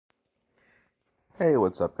Hey,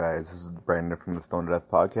 what's up, guys? This is Brandon from the Stone to Death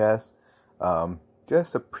podcast.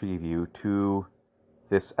 Just a preview to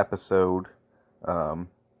this episode. The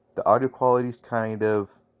audio quality's kind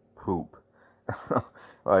of poop.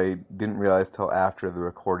 I didn't realize till after the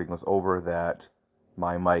recording was over that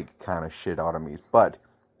my mic kind of shit out of me. But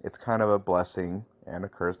it's kind of a blessing and a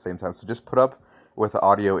curse at the same time. So just put up with the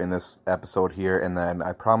audio in this episode here, and then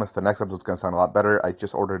I promise the next episode's going to sound a lot better. I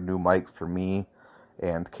just ordered new mics for me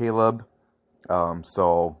and Caleb.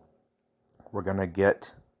 So we're going to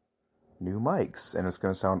get new mics, and it's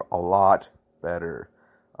going to sound a lot better.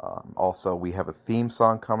 Also, we have a theme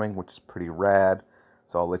song coming, which is pretty rad,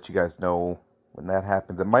 so I'll let you guys know when that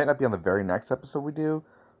happens. It might not be on the very next episode we do,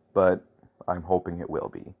 but I'm hoping it will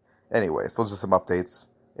be. Anyways, those are some updates,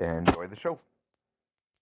 and enjoy the show.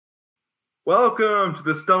 Welcome to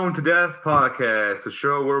the Stone to Death podcast, the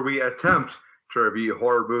show where we attempt to review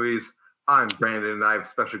horror movies. I'm Brandon, and I have a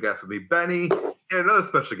special guest with me, Benny, and another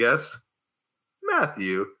special guest,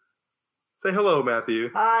 Mattjew. Say hello,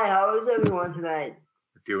 Mattjew. Hi, how is everyone tonight?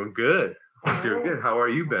 Doing good. Doing good. How are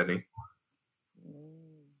you, Benny?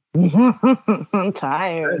 I'm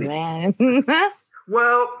tired, man.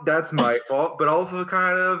 Well, that's my fault, but also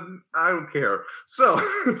kind of, I don't care. So.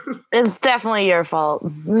 It's definitely your fault.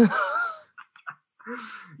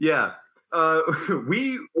 Yeah.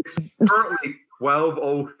 It's currently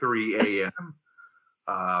 12:03 a.m.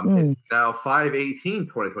 It's now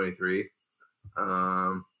 5/18/2023.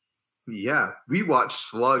 Yeah, we watched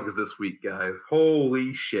Slugs this week, guys.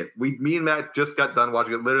 Holy shit! Me and Matt just got done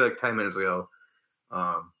watching it literally like 10 minutes ago.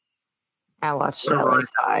 I watched it at like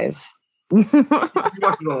 5. You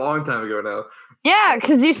watched it a long time ago now. Yeah,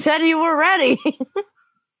 because you said you were ready.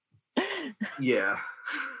 Yeah.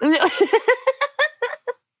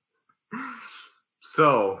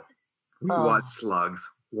 So, we watched Slugs.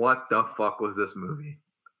 What the fuck was this movie?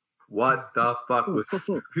 What the fuck was this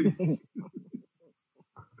movie?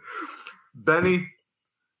 Benny,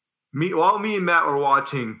 while me and Matt were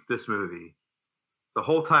watching this movie, the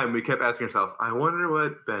whole time we kept asking ourselves, I wonder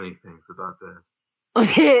what Benny thinks about this.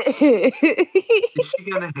 Is she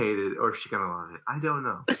gonna hate it or is she gonna love it? I don't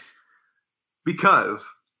know. Because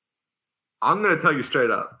I'm gonna tell you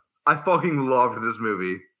straight up, I fucking loved this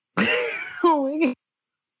movie. Oh my God.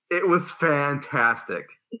 It was fantastic.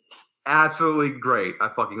 Absolutely great. I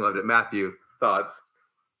fucking loved it. Mattjew, thoughts?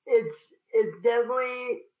 It's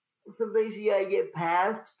definitely some things you gotta get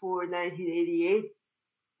past for 1988,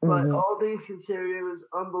 but all things considered, it was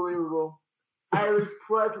unbelievable. I was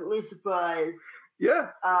pleasantly surprised. Yeah.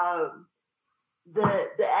 The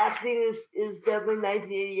acting is definitely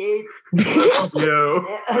 1988. Yo.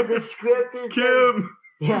 The script is Kim.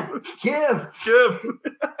 Yeah, Kim.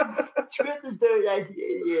 The script is very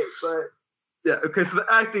 1988, but yeah. Okay, so the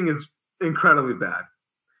acting is incredibly bad.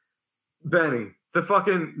 Benny, the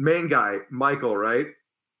fucking main guy, Michael, right?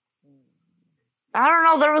 I don't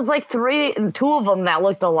know. There was like 2 of them that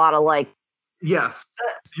looked a lot alike. Yes,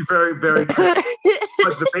 very, very true.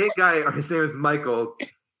 But the main guy, his name is Michael.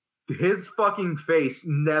 His fucking face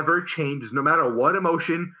never changes, no matter what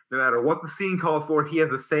emotion, no matter what the scene calls for. He has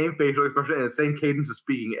the same facial expression and the same cadence of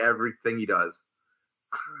speaking everything he does.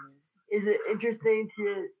 Is it interesting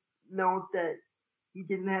to note that he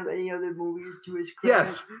didn't have any other movies to his credit?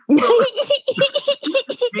 Yes. So,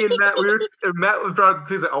 me and Matt was brought up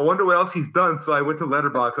the I wonder what else he's done. So I went to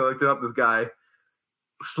Letterboxd. I looked up this guy.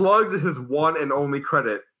 Slugs is his one and only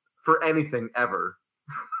credit for anything ever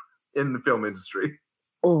in the film industry.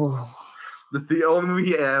 Oh, This is the only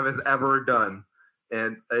movie he has ever done.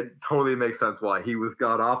 And it totally makes sense why. He was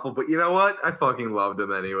god-awful, but you know what? I fucking loved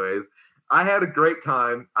him anyways. I had a great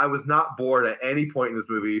time. I was not bored at any point in this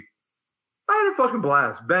movie. I had a fucking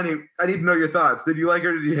blast. Benny, I need to know your thoughts. Did you like it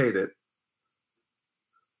or did you hate it?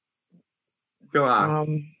 Go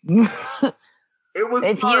on. It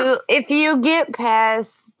was fun. If you get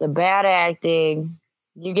past the bad acting,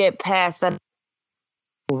 you get past that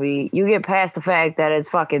movie, you get past the fact that it's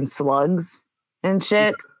fucking slugs and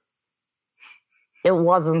shit. It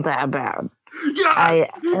wasn't that bad. Yes!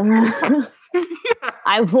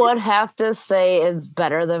 I would have to say it's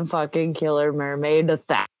better than fucking Killer Mermaid.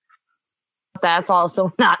 That's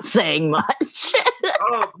also not saying much.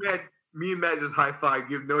 Oh man, me and Matt just high-fived.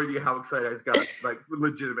 You have no idea how excited I just got, like,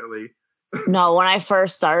 legitimately. No, when I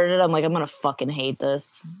first started it, I'm like, I'm gonna fucking hate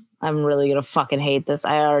this. I'm really gonna fucking hate this.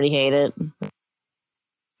 I already hate it.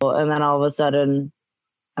 And then all of a sudden,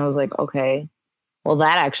 I was like, okay, well,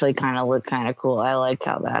 that actually kind of looked kind of cool. I liked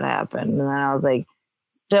how that happened. And then I was like,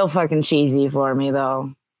 still fucking cheesy for me,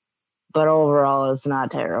 though. But overall, it's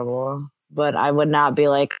not terrible. But I would not be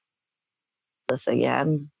like this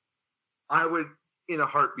again. I would, in a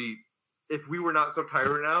heartbeat, if we were not so tired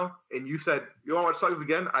right now, and you said you want to watch Slugs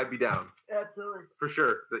again, I'd be down. Absolutely. For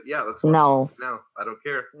sure. But yeah, let's watch it now. I don't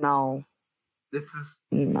care. No. This is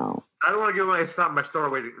no. I don't want to give my star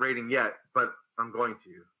rating yet, but I'm going to,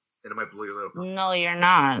 and it might blow you a little bit. No, you're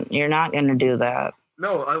not. You're not going to do that.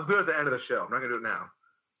 No, I'll do it at the end of the show. I'm not going to do it now.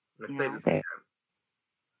 I'm going to save it for the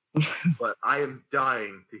end. But I am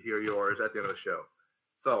dying to hear yours at the end of the show.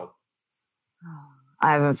 So.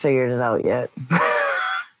 I haven't figured it out yet.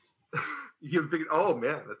 You figured? Oh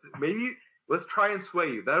man, maybe let's try and sway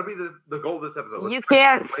you. That'll be the goal of this episode. You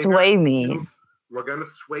can't sway me. We're gonna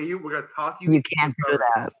sway you. We're gonna talk you. You can't do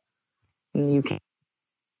that. You can't.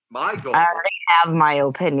 My goal. I already have my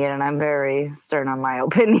opinion, and I'm very stern on my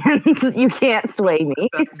opinions. You can't sway me.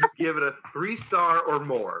 You give it a 3-star or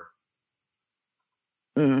more.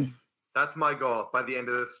 That's my goal by the end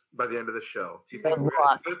of this. By the end of the show. Do you think we're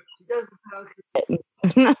good? She doesn't sound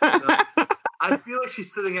good. I feel like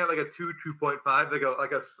she's sitting at like a 2.5,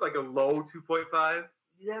 like a low 2.5.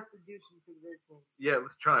 You have to do some convincing. Yeah,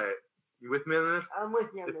 let's try it. You with me on this? I'm with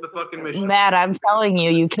you. It's the fucking mission. Matt, I'm telling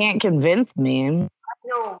you, you can't convince me.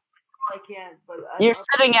 No, I can't. But you're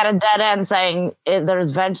sitting at a dead end saying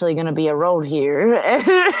there's eventually going to be a road here.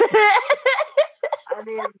 I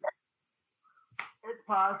mean, it's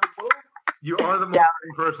possible. You are the most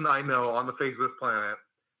stubborn person I know on the face of this planet,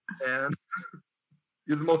 and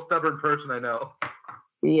you're the most stubborn person I know.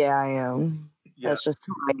 Yeah, I am. Yeah. That's just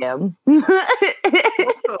who I am.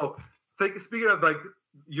 Also, speaking of like,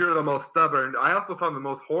 you're the most stubborn. I also found the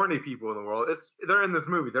most horny people in the world. They're in this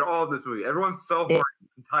movie. They're all in this movie. Everyone's so horny.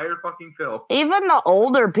 This entire fucking film. Even the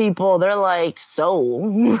older people, they're like, so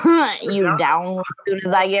you down as soon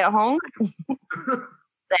as I get home?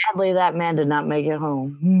 Sadly, that man did not make it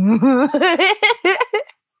home.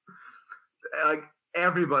 Like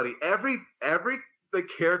everybody, every the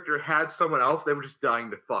character had someone else they were just dying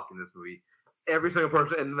to fuck in this movie. Every single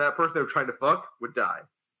person, and that person they were trying to fuck would die.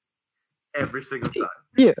 Every single time.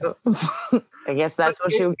 Yeah. I guess that's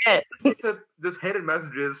what you get. This hidden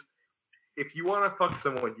message is, if you want to fuck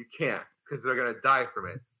someone, you can't, because they're going to die from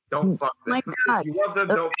it. Don't fuck them. My God. If you love them,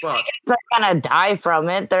 don't fuck. They're going to die from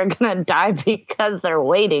it. They're going to die because they're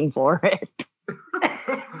waiting for it.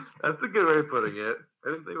 That's a good way of putting it.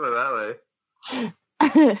 I didn't think about it that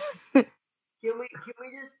way. Can we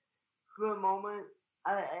just, for a moment,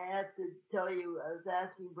 I have to tell you, I was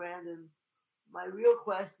asking Brandon, my real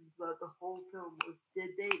question about the whole film was, did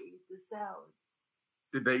they eat the salads?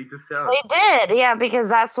 Did they eat the salad? They did, yeah, because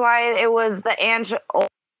that's why it was the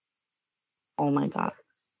oh my God.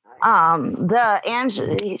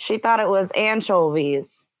 She thought it was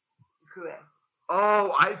anchovies. Correct.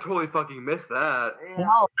 Oh, I totally fucking missed that. Yeah.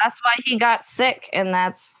 No, that's why he got sick, and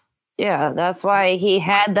that's why he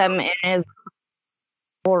had them in his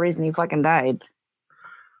whole reason he fucking died.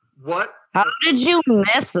 What? How did you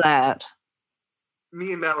miss that?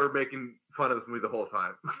 Me and Matt were making fun of this movie the whole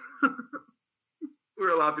time. We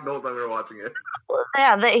were laughing the whole time we were watching it.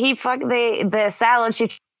 Yeah, the salad, she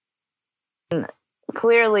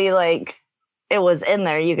clearly, like, it was in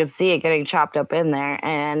there. You could see it getting chopped up in there.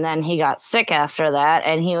 And then he got sick after that,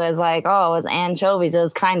 and he was like, oh, it was anchovies. It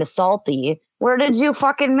was kind of salty. Where did you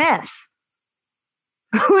fucking miss?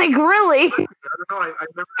 Like, really? I don't know. I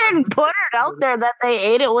didn't put it out there that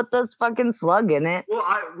they ate it with this fucking slug in it. Well,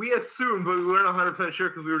 we assumed, but we weren't 100% sure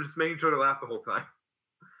because we were just making sure to laugh the whole time.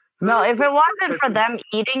 So no, if it wasn't for them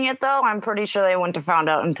eating it, though, I'm pretty sure they wouldn't have found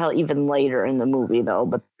out until even later in the movie, though.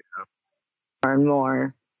 But more and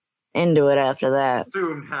more into it after that.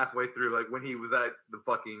 Assumed halfway through, like when he was at the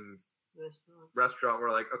fucking restaurant,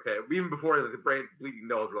 we're like, okay, even before the brain bleeding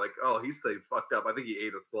nose, we're like, oh, he's so fucked up. I think he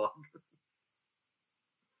ate a slug.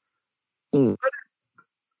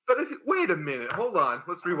 But wait a minute, hold on.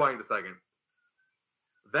 Let's rewind a second.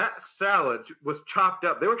 That salad was chopped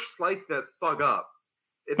up. They were slicing that slug up.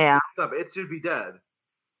 It's up. It should be dead.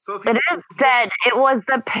 So if it is dead. It was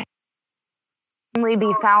the only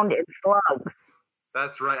be found in slugs.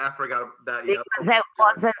 That's right. I forgot that. Because it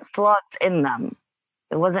wasn't slugs in them.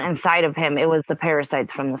 It wasn't inside of him. It was the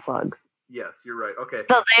parasites from the slugs. Yes, you're right. Okay.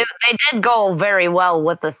 So they did go very well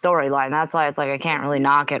with the storyline. That's why it's like I can't really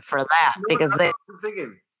knock it for that because I'm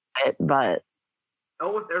thinking. But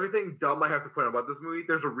almost everything dumb I have to point out about this movie,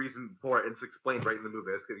 there's a reason for it, and it's explained right in the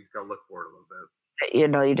movie. I just gotta look for it a little bit. You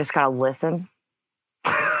know, you just gotta listen.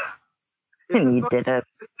 And you didn't.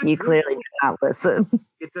 You clearly did not listen.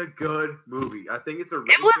 It's a good movie. I think it's a.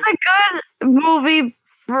 Really it was a good movie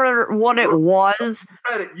for what it was.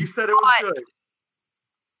 You said it was good.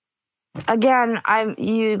 Again,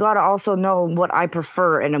 you gotta also know what I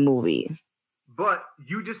prefer in a movie. But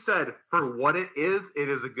you just said for what it is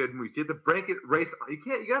a good movie. You have to break it, race. You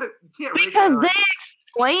can't. Because they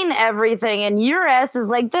explain everything, and your ass is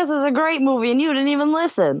like, "This is a great movie," and you didn't even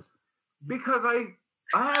listen. Because I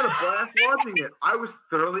had a blast watching it. I was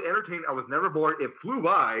thoroughly entertained. I was never bored. It flew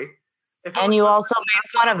by. And you also made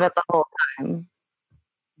fun of it the whole time.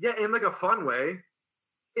 Yeah, in like a fun way.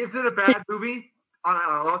 Is it a bad movie on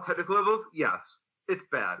all technical levels? Yes, it's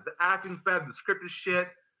bad. The acting's bad. The script is shit.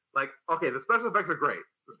 Like, okay, the special effects are great.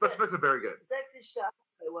 The special effects are very good. It's actually shot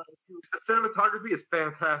quite well too. The cinematography is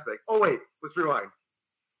fantastic. Oh wait, let's rewind.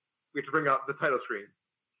 We have to bring up the title screen.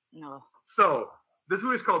 No. So this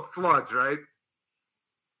movie is called Slugs, right?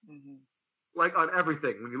 Mm-hmm. Like on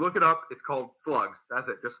everything, when you look it up, it's called Slugs. That's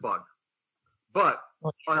it, just Slugs. But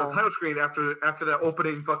on the title screen, after that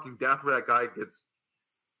opening fucking death where that guy gets,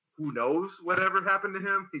 who knows whatever happened to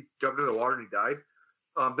him, he jumped into the water and he died.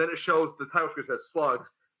 Then it shows the title screen says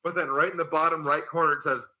Slugs, but then right in the bottom right corner it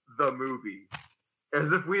says the movie,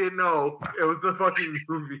 as if we didn't know it was the fucking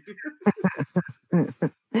movie.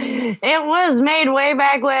 It was made way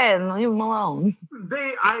back when. Leave them alone.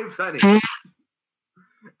 I've said it.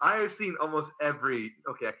 I have seen almost every.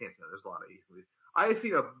 Okay, I can't say that. There's a lot of 80s movies. I have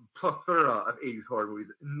seen a plethora of 80s horror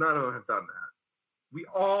movies. None of them have done that. We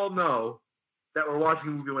all know that we're watching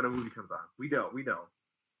a movie when a movie comes on. We know.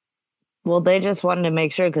 Well, they just wanted to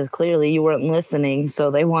make sure because clearly you weren't listening,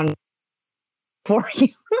 so they wanted for you.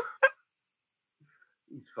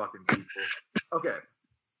 These fucking people. Okay.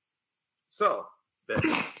 So, Ben.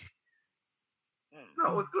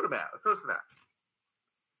 No, let's go to Matt. Let's go to Matt.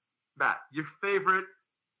 Matt, your favorite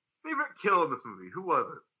kill in this movie. Who was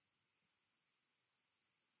it?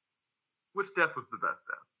 Which death was the best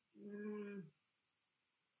death?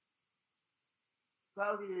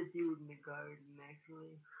 Probably the dude in the garden,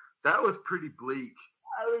 actually. That was pretty bleak.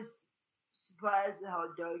 I was surprised at how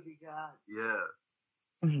dark it got. Yeah.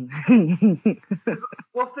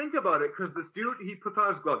 Well, think about it, because this dude, he puts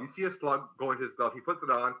on his glove. You see a slug go into his glove. He puts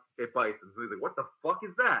it on. It bites him. So he's like, what the fuck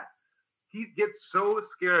is that? He gets so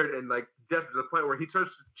scared and, like, deaf to the point where he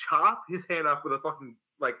starts to chop his hand off with a fucking,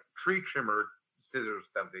 like, tree trimmer scissors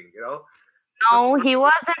something, you know? No, he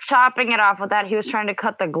wasn't chopping it off with that. He was trying to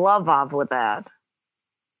cut the glove off with that.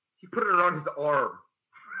 He put it around his arm.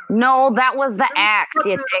 No, that was the axe.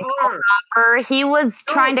 He was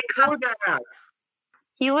trying to cut the axe.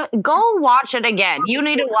 Go watch it again. You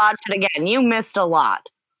need to watch it again. You missed a lot.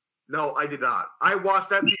 No, I did not. I watched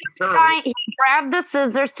that scene. He grabbed the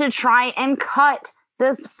scissors to try and cut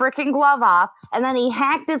this freaking glove off, and then he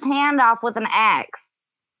hacked his hand off with an axe.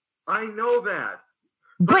 I know that.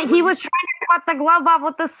 But he was trying to cut the glove off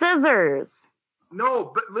with the scissors.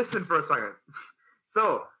 No, but listen for a second.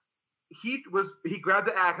 So he grabbed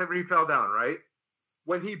the axe after he fell down, right?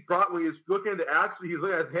 When he was looking at the axe, he was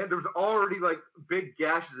looking at his hand, there was already like big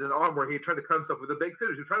gashes in his arm where he tried to cut himself with a big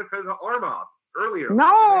scissors. He was trying to cut his arm off earlier.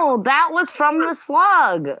 No, that was from the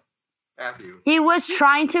slug. Mattjew. He was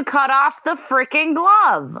trying to cut off the freaking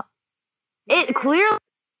glove. It clearly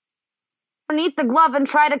underneath the glove and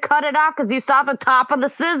try to cut it off because you saw the top of the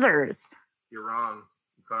scissors. You're wrong.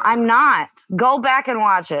 I'm not. Go back and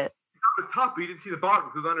watch it. The top, but you didn't see the bottom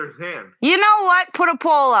because it was under his hand. You know what? Put a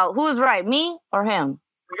poll out. Who's right, me or him?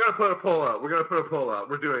 We're gonna put a poll out.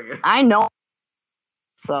 We're doing it. I know.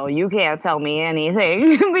 So you can't tell me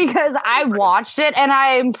anything because I watched it and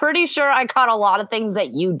I'm pretty sure I caught a lot of things that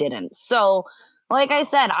you didn't. So, like I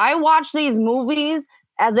said, I watch these movies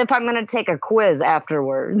as if I'm gonna take a quiz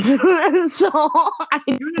afterwards. So I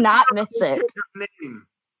did not miss it. Your name.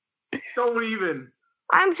 Don't even.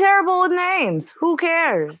 I'm terrible with names. Who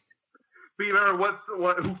cares? But you remember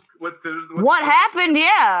what happened?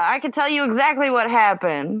 Yeah, I can tell you exactly what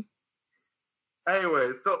happened.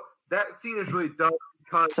 Anyway, so that scene is really dumb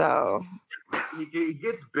because he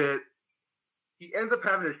gets bit. He ends up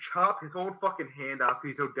having to chop his own fucking hand off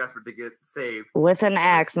because he's so desperate to get saved. With an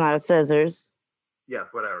axe, not a scissors. Yes,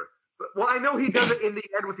 whatever. So, well, I know he does it in the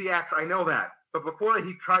end with the axe. I know that. But before that,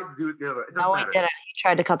 he tried to do it the other way. It doesn't matter. He didn't. He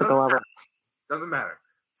tried to cut the glove off. Doesn't matter.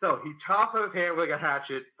 So he chops out his hand with like a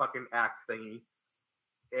hatchet fucking axe thingy.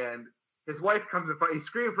 And his wife comes in front. He's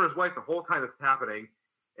screaming for his wife the whole time this is happening.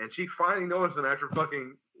 And she finally notices him after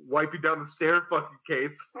fucking wiping down the stair fucking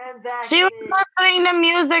case. She was listening to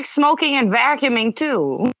music, smoking, and vacuuming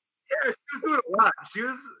too. Yeah, she was doing a lot.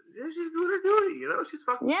 She's doing her duty, you know? She's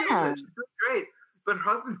fucking doing it. She's doing great. But her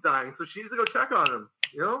husband's dying, so she needs to go check on him.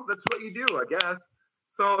 You know? That's what you do, I guess.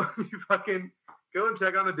 So you fucking go and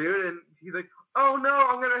check on the dude, and he's like, oh no,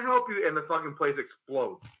 I'm gonna help you, and the fucking place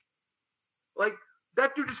explodes. Like,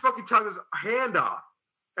 that dude just fucking chopped his hand off.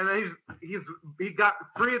 And then he got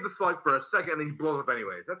free of the slug for a second, and then he blows up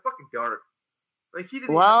anyways. That's fucking dark. Like he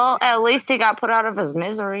didn't. Well, at least he got put out of his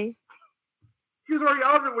misery. He was already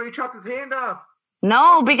out of it when he chopped his hand off.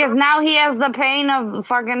 No, because now he has the pain of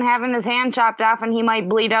fucking having his hand chopped off, and he might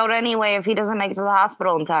bleed out anyway if he doesn't make it to the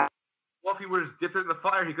hospital in time. Well, if he would have dipped it in the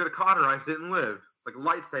fire, he could have cauterized it and lived like a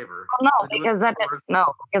lightsaber. Oh, no, because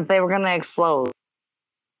they were gonna explode. Oh.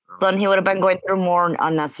 So then he would have been going through more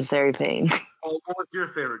unnecessary pain. Oh, what was your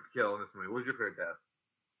favorite kill in this movie? What was your favorite death?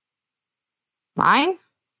 Mine?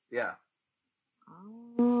 Yeah.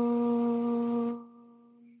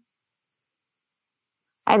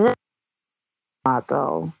 I did not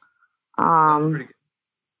though.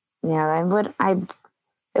 Yeah,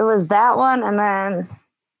 it was that one, and then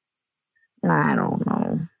I don't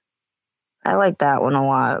know. I like that one a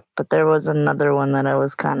lot, but there was another one that I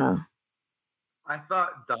was kind of. I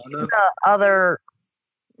thought Donna. The other.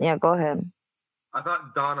 Yeah, go ahead. I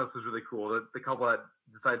thought Donna's was really cool. The couple that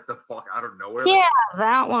decided to fuck out of nowhere. Yeah,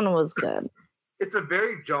 that one was good. It's a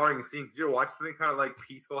very jarring scene because you're watching something kind of like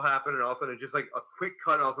peaceful happen, and all of a sudden it's just like a quick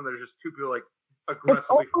cut, and all of a sudden there's just two people like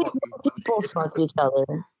aggressively fucking. People fuck each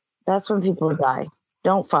other. That's when people die.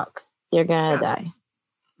 Don't fuck. You're gonna die.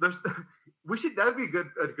 That'd be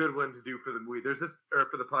a good one to do for the movie.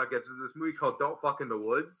 For the podcast. There's this movie called Don't Fuck in the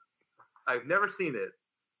Woods. I've never seen it,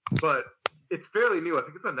 but it's fairly new. I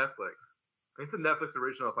think it's on Netflix. I think it's a Netflix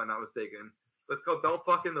original, if I'm not mistaken. But it's called Don't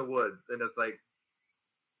Fuck in the Woods, and it's like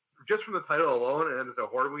just from the title alone, and then there's a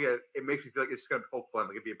horror movie. It makes me feel like it's just gonna poke fun,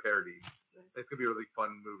 like it'd be a parody. It's gonna be a really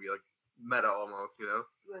fun movie, like meta almost, you know,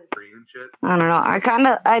 green and shit. I don't know.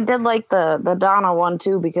 I did like the Donna one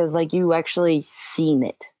too because like you actually seen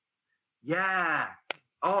it. Yeah.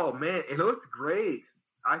 Oh man, and it looks great.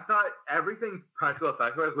 I thought everything practical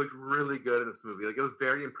effect wise looked really good in this movie. Like it was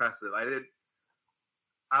very impressive.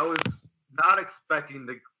 I was not expecting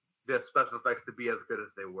the special effects to be as good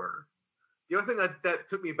as they were. The only thing that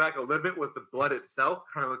took me back a little bit was the blood itself,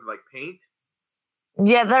 kind of looked like paint.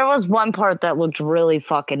 Yeah, there was one part that looked really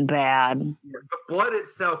fucking bad. Yeah, the blood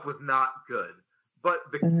itself was not good,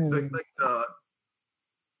 but the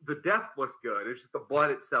death looks good. It's just the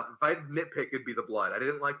blood itself. If I had to nitpick, it'd be the blood. I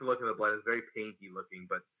didn't like the look of the blood. It's very painty looking,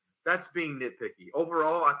 but that's being nitpicky.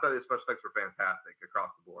 Overall, I thought the special effects were fantastic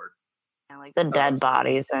across the board. And like the dead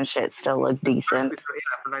bodies and shit still look decent.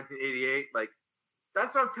 For 1988, like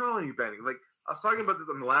that's what I'm telling you, Benny. Like I was talking about this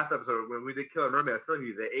on the last episode when we did Killer Mermaid. I was telling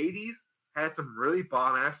you the 80s had some really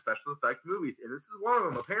bomb-ass special effect movies, and this is one of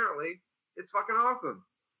them. Apparently, it's fucking awesome.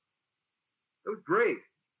 It was great.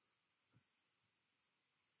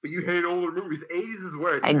 But you hate older movies. 80s is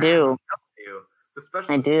where it's I do. The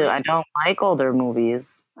special I do. I don't like older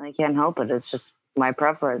movies. I can't help it. It's just my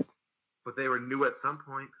preference. But they were new at some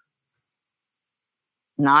point.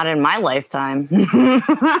 Not in my lifetime. And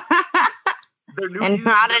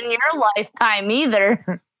not in your lifetime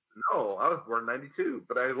either. No, I was born in 92,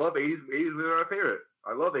 but I love 80s. 80s movies are my favorite.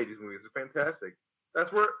 I love 80s movies. They're fantastic.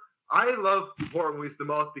 That's where I love horror movies the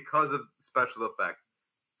most because of special effects.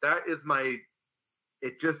 That is my...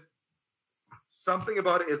 It just... Something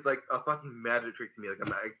about it is like a fucking magic trick to me.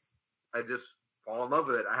 Like I just fall in love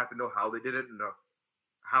with it. I have to know how they did it and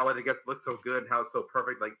how they get to look so good and how it's so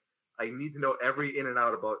perfect. Like, I need to know every in and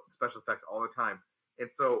out about special effects all the time. And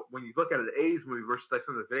so when you look at an 80s movie versus like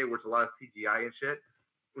something today where it's a lot of CGI and shit,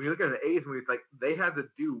 when you look at an 80s movie, it's like they had to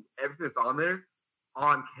do everything that's on there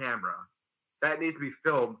on camera. That needs to be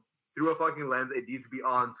filmed through a fucking lens. It needs to be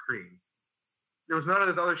on screen. There was none of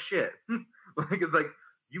this other shit. Like, it's like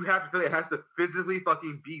you have to feel it has to physically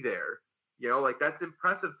fucking be there. You know, like that's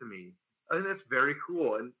impressive to me. I think that's very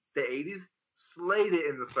cool. And the 80s slayed it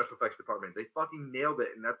in the special effects department. They fucking nailed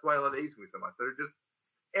it. And that's why I love 80s movies so much. They're just,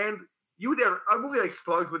 and you would never, a movie like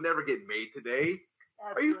Slugs would never get made today.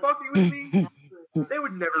 Are you fucking with me? They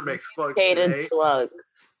would never make Slugs today. Mutated slugs.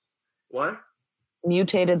 What?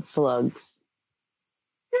 Mutated slugs.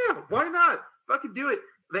 Yeah, why not? Fucking do it.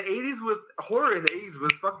 The 80s with horror in the 80s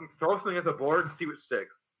was fucking throw something at the board and see what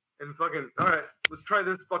sticks. And fucking, alright, let's try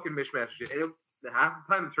this fucking mishmash shit. And half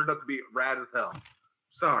the time it turned out to be rad as hell.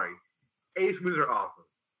 Sorry. 80s movies are awesome.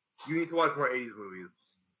 You need to watch more 80s movies.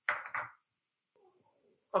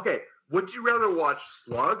 Okay, would you rather watch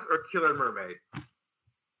Slugs or Killer Mermaid?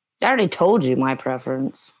 I already told you my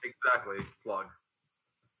preference. Exactly, Slugs.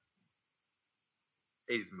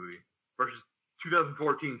 80s movie versus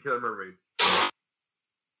 2014 Killer Mermaid.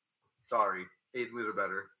 Sorry, 80s movies are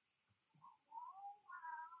better.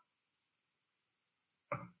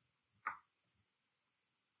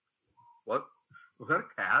 What? Was that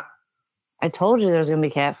a cat? I told you there was going to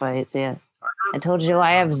be cat fights, yes. I told you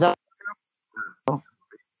I have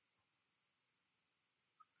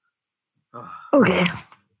Okay.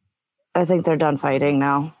 I think they're done fighting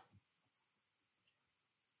now.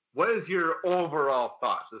 what is your overall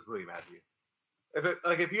thoughts of this movie, Mattjew?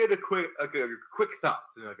 If you had a quick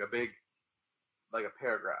thoughts in like a big, like a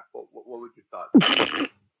paragraph, what would your thoughts?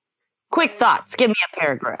 Quick thoughts. Give me a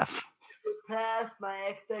paragraph. It passed my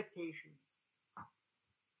expectations,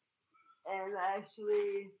 and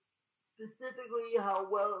actually, specifically how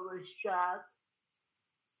well it was shot,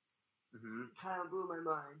 kind of blew my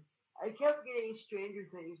mind. I kept getting Stranger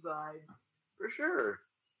Things vibes. For sure.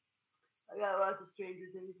 I got lots of Stranger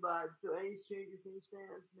Things vibes, so any Stranger Things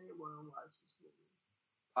fans may want to watch this movie.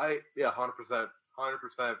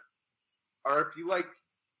 100%. Or if you like,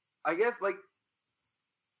 I guess like,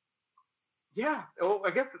 yeah. Well,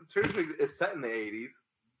 I guess Stranger Things is set in the 80s,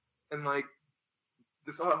 and like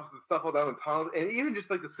this stuff all down in tunnels, and even just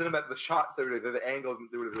like the shots, everything, the angles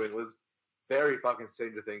they were doing was very fucking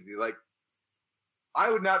Stranger Things. Like, I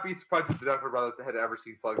would not be surprised if the Duffer Brothers had ever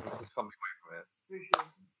seen Slugs and took something away from it.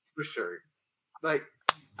 For sure. Like,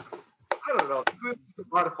 I don't know. This was just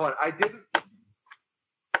a lot of fun.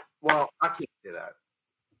 Well, I can't say that.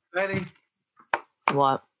 Benny.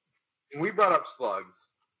 What? When we brought up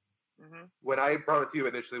Slugs, when I brought it to you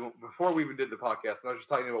initially, before we even did the podcast, and I was just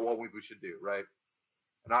talking about what movies we should do, right?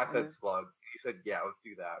 And I said Slugs. And he said, yeah, let's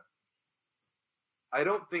do that. I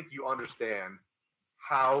don't think you understand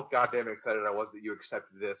how goddamn excited I was that you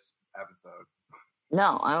accepted this episode.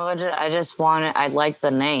 No, I liked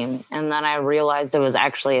the name. And then I realized it was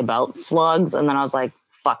actually about slugs. And then I was like,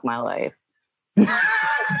 fuck my life.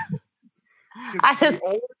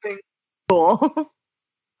 Cool.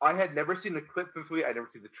 I had never seen the clip this week. I never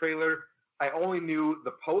seen the trailer. I only knew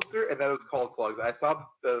the poster, and that it was called Slugs. I saw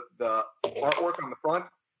the artwork on the front,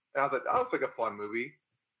 and I was like, oh, it's like a fun movie.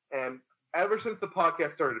 And ever since the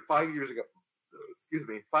podcast started 5 years ago,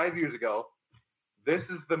 this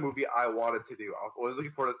is the movie I wanted to do. I was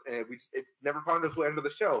looking for this, and it never found its way into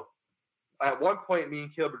the show. At one point, me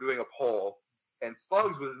and Caleb were doing a poll, and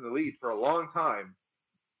Slugs was in the lead for a long time.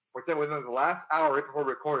 But then within the last hour, right before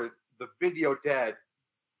we recorded, the Video Dead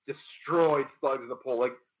destroyed Slugs in the poll.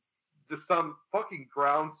 Like, some fucking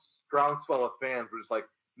groundswell of fans were just like,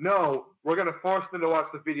 no, we're going to force them to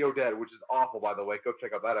watch the Video Dead, which is awful, by the way. Go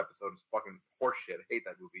check out that episode. It's fucking horseshit. I hate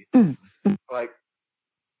that movie. Like,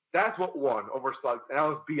 that's what won over Slugs. And I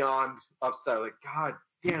was beyond upset. Like, God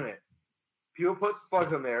damn it. People put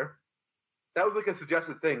Slugs in there. That was like a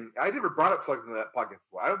suggested thing. I never brought up Slugs in that podcast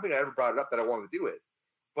before. I don't think I ever brought it up that I wanted to do it.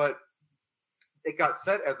 But it got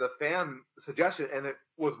set as a fan suggestion, and it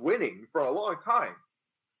was winning for a long time.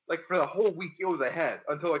 Like, for the whole week, it was ahead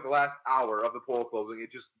until, like, the last hour of the poll closing.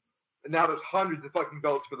 And now there's hundreds of fucking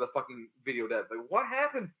votes for the fucking Video Dead. Like, what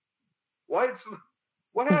happened? What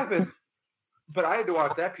happened? But I had to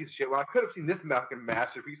watch that piece of shit when I could have seen this fucking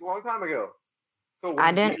masterpiece a long time ago. So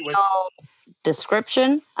I didn't know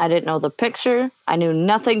description. I didn't know the picture. I knew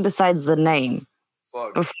nothing besides the name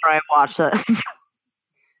before I watched this.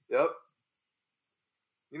 Yep.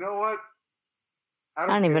 You know what? I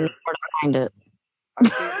don't even know where to find it. I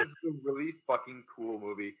think this is a really fucking cool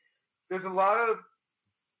movie. There's a lot of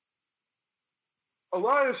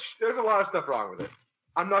stuff wrong with it.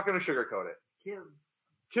 I'm not going to sugarcoat it.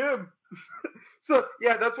 Kim. So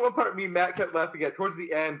yeah, that's one part me and Matt kept laughing at. Towards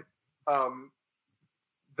the end,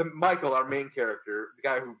 Michael, our main character, the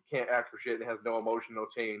guy who can't act for shit and has no emotion, no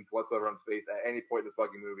change whatsoever on his face at any point in this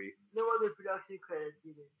fucking movie. No other production credits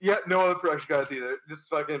either. Yeah, no other production credits either. Just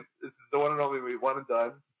fucking, this is the one and only movie, one and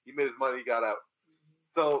done. He made his money, he got out.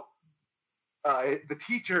 So, the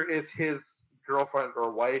teacher is his girlfriend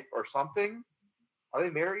or wife or something. Are they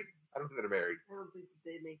married? I don't think they're married. I don't think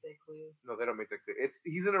they make that clear. No, they don't make that clear.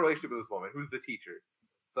 He's in a relationship with this woman. Who's the teacher?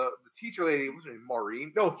 The teacher lady, what's her name?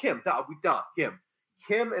 Maureen? No, Kim. Kim.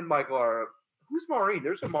 Kim and Michael are... Who's Maureen?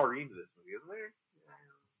 There's a Maureen to this movie, isn't there?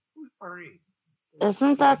 Who's Maureen?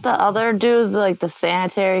 Isn't that the other dude, like the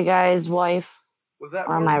sanitary guy's wife? Was that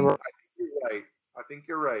Maureen? I think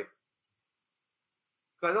you're right.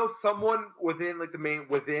 I know someone within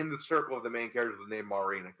the circle of the main characters was named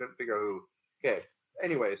Maureen. I couldn't figure out who. Okay.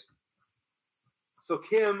 Anyways. So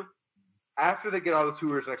Kim, after they get out of the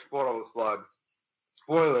sewers and explode all the slugs,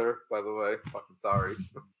 spoiler, by the way, fucking sorry.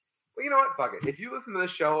 But you know what? Fuck it. If you listen to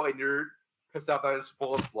this show and you're pissed off that it's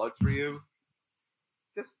full of slugs for you,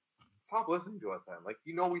 just stop listening to us then. Like,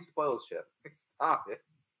 you know we spoil shit. Like, stop it.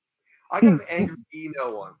 I got an angry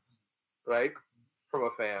email once, right? From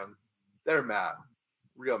a fan. They're mad.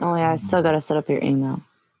 Real mad. Oh yeah, I still gotta set up your email.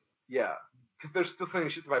 Yeah. Because they're still sending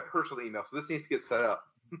shit to my personal email, so this needs to get set up.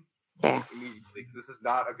 Yeah. Immediately, because this is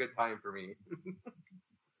not a good time for me.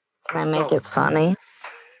 Can I make it funny?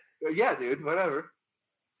 Yeah, dude, whatever.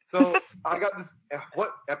 So, I got this,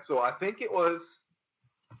 what episode? I think it was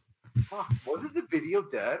Fuck, was it the video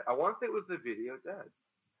dead? I want to say it was the video dead.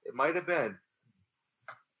 It might have been.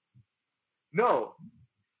 No.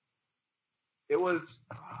 It was...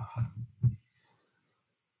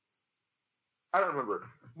 I don't remember.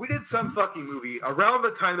 We did some fucking movie around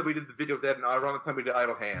the time that we did the video dead and around the time we did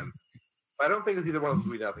Idle Hands. But I don't think it was either one of those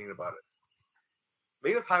movies now thinking about it.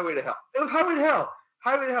 Maybe it was Highway to Hell. It was Highway to Hell!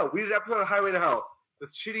 Highway to Hell. We did an episode of Highway to Hell.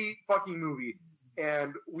 This shitty fucking movie.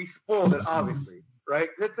 And we spoiled it, obviously. Right?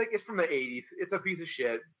 It's from the 80s. It's a piece of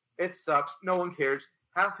shit. It sucks. No one cares.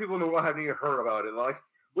 Half the people in the world haven't even heard about it. Like,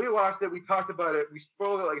 we watched it. We talked about it. We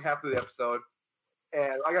spoiled it like half of the episode.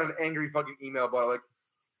 And I got an angry fucking email about it. Like,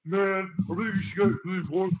 man, I really wish you guys really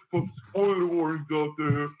want fucking spoiler warnings out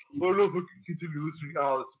there. I don't know if I can continue listening to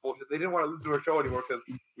all this bullshit. They didn't want to listen to our show anymore because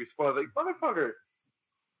we spoiled it. Like, motherfucker,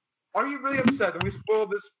 are you really upset that we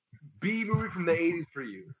spoiled this B movie from the 80s for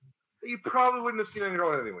you? That you probably wouldn't have seen on your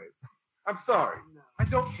own anyways. I'm sorry. I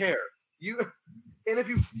don't care. That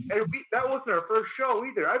wasn't our first show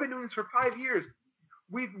either. I've been doing this for 5 years.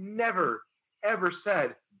 We've never, ever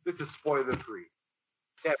said this is spoiler free.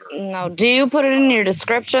 Ever. No, do you put it in your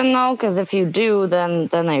description though? Because if you do, then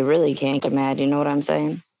they really can't get mad. You know what I'm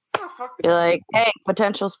saying? Oh, fuck You're like, hey,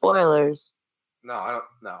 potential spoilers. No, I don't.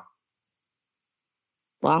 No.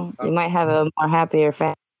 Well, you might have a more happier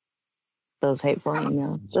fan. Those hateful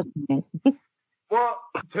emails. Just well,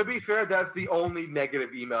 to be fair, that's the only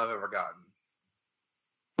negative email I've ever gotten.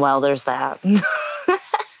 Well, there's that. So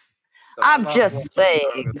I'm just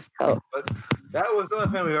saying. So. But that was the only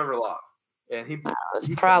fan we've ever lost. And he was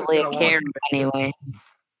probably a Karen anyway.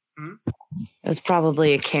 Hmm? It was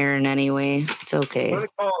probably a Karen anyway. It's okay. What do they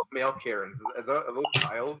call male Karens? Are those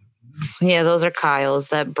Kyles? Yeah, those are Kyles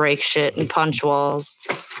that break shit and punch walls.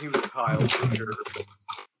 He was a Kyle for sure.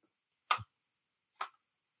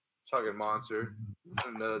 Chugging Monster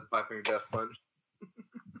and the 5-finger death punch.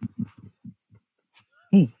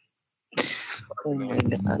 Oh my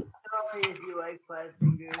god. Sorry if you like 5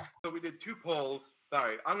 fingers. So we did 2 polls.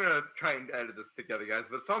 Sorry, I'm going to try and edit this together, guys.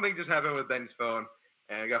 But something just happened with Ben's phone,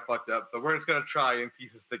 and it got fucked up. So we're just going to try and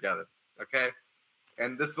piece this together, okay?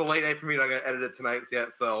 And this is a late night for me, and I'm going to edit it tonight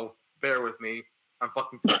yet, so bear with me. I'm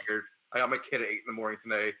fucking tired. I got my kid at 8 in the morning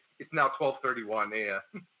today. It's now 12:31 a.m.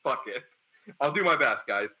 Fuck it. I'll do my best,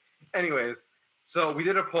 guys. Anyways, so we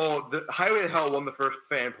did a poll. The Highway to Hell won the first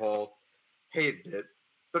fan poll. Hated it.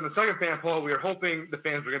 But in the second fan poll, we were hoping the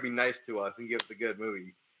fans were going to be nice to us and give us a good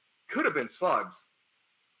movie. Could have been Slugs.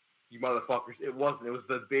 You motherfuckers. It wasn't. It was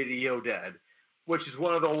The Video Dead, which is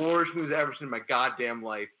one of the worst movies I've ever seen in my goddamn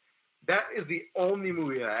life. That is the only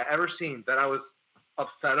movie that I've ever seen that I was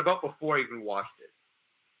upset about before I even watched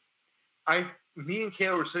it. Me and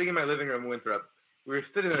Kayla were sitting in my living room in Winthrop. We were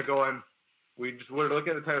sitting there going, we just were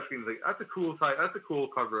looking at the title screen, like, that's a cool title, that's a cool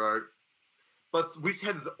cover art. But we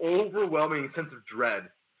had this overwhelming sense of dread.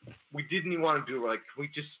 We didn't even want to do it. We're like, can we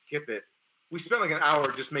just skip it? We spent like an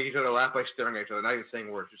hour just making each other laugh by staring at each other, not even saying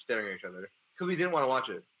words, just staring at each other. Because we didn't want to watch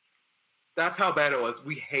it. That's how bad it was.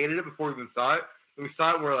 We hated it before we even saw it. When we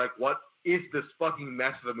saw it, we were like, what is this fucking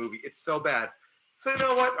mess of a movie? It's so bad. So you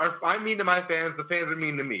know what? I'm mean to my fans. The fans are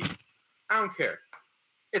mean to me. I don't care.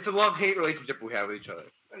 It's a love-hate relationship we have with each other.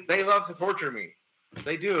 They love to torture me.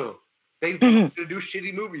 They do. They do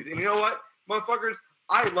shitty movies. And you know what, motherfuckers?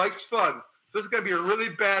 I like Slugs. So this is going to be a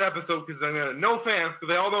really bad episode because I'm going to no fans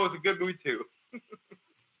because they all know it's a good movie too.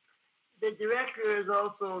 The director is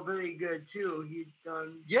also very good too. He's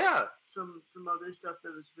done some other stuff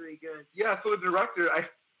that was very good. Yeah, so the director, I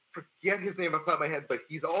forget his name off the top of my head, but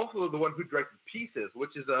he's also the one who directed Pieces,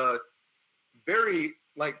 which is a very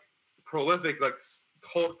prolific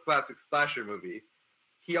cult classic slasher movie.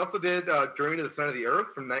 He also did Journey to the Center of the Earth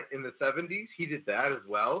in the 70s. He did that as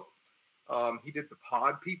well. He did The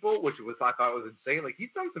Pod People, which I thought was insane. Like,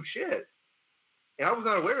 he's done some shit. And I was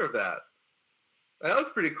not aware of that. And that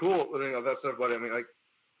was pretty cool learning all that stuff about it. I mean, I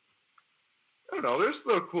don't know. There's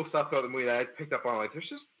little cool stuff throughout the movie that I picked up on. Like, there's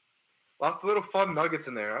just lots of little fun nuggets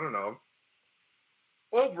in there. I don't know.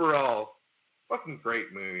 Overall, fucking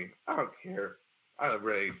great movie. I don't care. I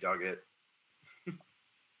really dug it.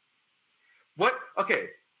 What? Okay.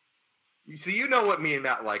 So you know what me and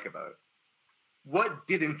Matt like about it. What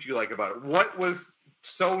didn't you like about it? What was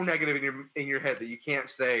so negative in your head that you can't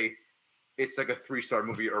say it's like a 3-star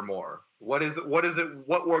movie or more? What is it?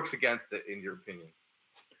 What works against it in your opinion?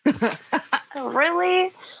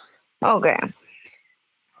 Really? Okay.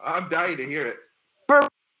 I'm dying to hear it. For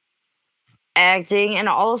acting, and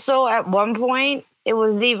also at one point it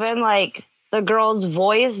was even like the girl's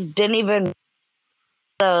voice didn't even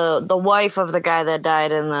the wife of the guy that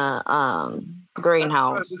died in the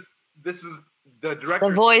greenhouse. This is the director.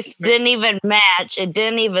 The voice didn't even match. It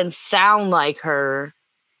didn't even sound like her.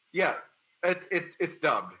 Yeah, it's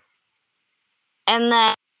dubbed. And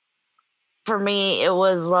then for me, it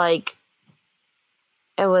was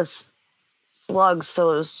Slugs,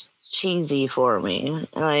 so it was cheesy for me.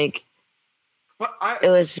 Like, but it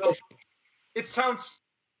was just. It sounds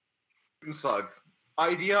Slugs.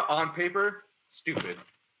 Idea on paper, stupid.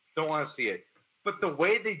 Don't want to see it. But the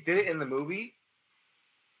way they did it in the movie,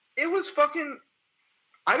 it was fucking.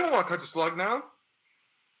 I don't want to touch a slug now.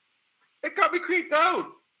 It got me creeped out.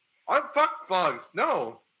 Fuck slugs.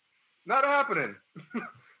 No, not happening.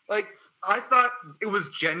 Like, I thought it was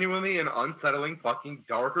genuinely an unsettling, fucking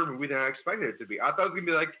darker movie than I expected it to be. I thought it was gonna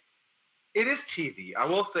be like, it is cheesy. I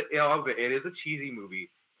will say, it is a cheesy movie,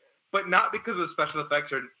 but not because of the special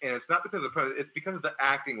effects, and it's not because of it's because the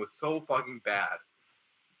acting was so fucking bad.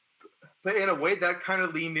 But in a way, that kind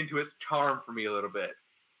of leaned into its charm for me a little bit.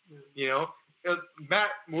 You know,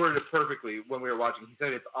 Matt worded it perfectly when we were watching. He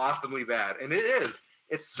said it's awesomely bad, and it is.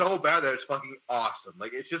 It's so bad that it's fucking awesome.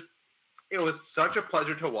 Like, it's just. It was such a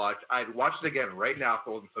pleasure to watch. I'd watch it again right now if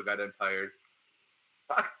I wasn't so goddamn tired.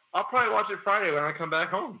 I'll probably watch it Friday when I come back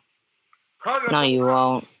home. Probably No, you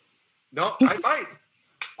won't. No, I might.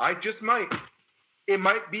 I just might. It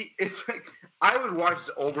might be. It's like I would watch this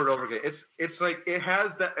over and over again. It's like it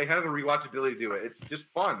has a rewatchability to it. It's just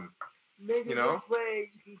fun. Maybe this way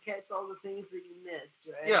you can catch all the things that you missed,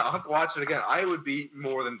 right? Yeah, I'll have to watch it again. I would be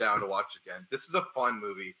more than down to watch it again. This is a fun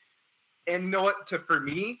movie. And you know what? For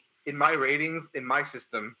me, in my rating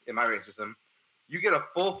system, you get a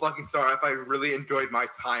full fucking star if I really enjoyed my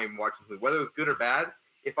time watching the movie. Whether it was good or bad,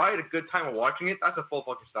 if I had a good time watching it, that's a full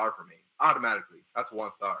fucking star for me. Automatically. That's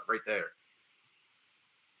 1 star right there.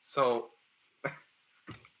 So,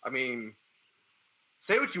 I mean,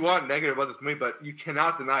 say what you want negative about this movie, but you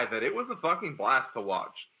cannot deny that it was a fucking blast to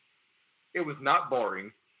watch. It was not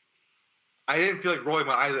boring. I didn't feel like rolling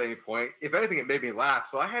my eyes at any point. If anything, it made me laugh,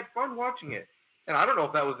 so I had fun watching it. And I don't know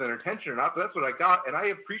if that was their intention or not, but that's what I got, and I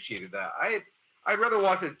appreciated that. I'd rather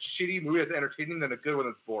watch a shitty movie that's entertaining than a good one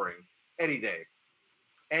that's boring. Any day.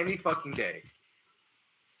 Any fucking day.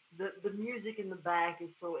 The music in the back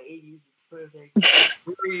is so 80s, it's perfect.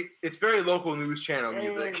 It's very local news channel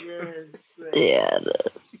music. Yeah, it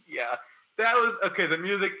is. Yeah. That was, okay, the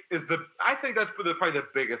music is I think that's probably the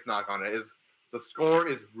biggest knock on it, is the score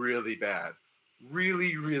is really bad.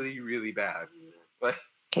 Really, really, really bad. Like,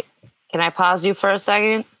 can I pause you for a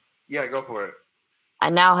second? Yeah, go for it. I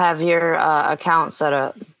now have your account set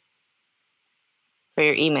up for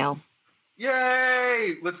your email.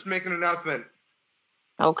 Yay! Let's make an announcement.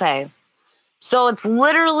 Okay. So it's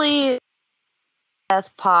literally Death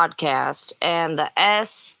Podcast, and the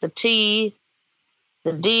S, the T,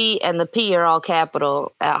 the D, and the P are all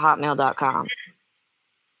capital at hotmail.com.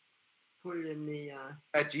 Put it in the...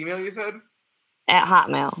 At Gmail, you said? At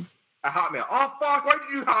Hotmail. At Hotmail. Oh, fuck! Why'd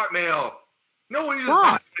you do Hotmail? No one uses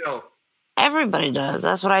Hotmail. Everybody does.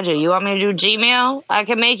 That's what I do. You want me to do Gmail? I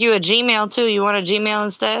can make you a Gmail, too. You want a Gmail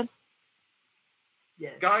instead?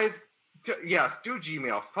 Yes. Guys, yes, do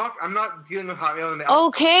Gmail. Fuck, I'm not dealing with Hotmail.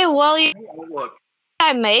 Okay, well, look.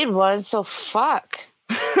 I made one, so fuck.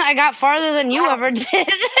 I got farther than you ever did.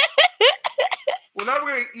 Well, now we're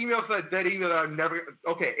going to email to that dead email that I'm never...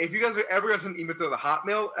 Okay, if you guys are ever going to send email to the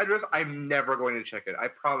Hotmail address, I'm never going to check it. I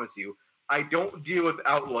promise you. I don't deal with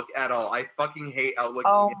Outlook at all. I fucking hate Outlook.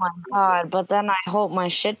 Oh my god, but then I hope my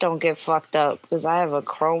shit don't get fucked up, because I have a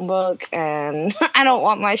Chromebook, and I don't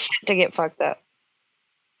want my shit to get fucked up.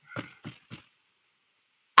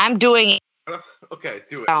 I'm doing it. Okay,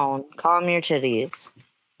 do it. Down. Calm your titties.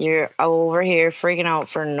 You're over here freaking out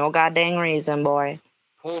for no goddamn reason, boy.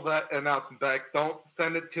 Pull that announcement back. Don't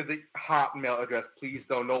send it to the Hotmail address. Please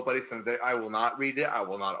don't. Nobody send it. I will not read it. I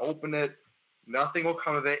will not open it. Nothing will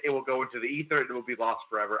come of it. It will go into the ether. It will be lost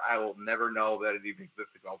forever. I will never know that it even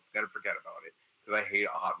existed. I'll never forget about it because I hate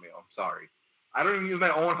Hotmail. I'm sorry. I don't even use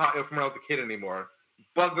my own Hotmail from when I was a kid anymore.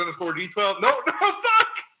 Bugs_G12. No, fuck!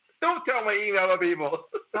 Don't tell my email to people.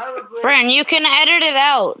 Brent, you can edit it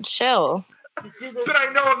out. Chill. But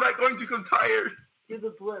I know I'm not going to. I'm tired. Do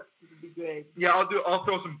the blips. It'd be great. Yeah, I'll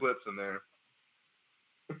throw some blips in there.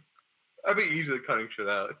 I'd be easily cutting shit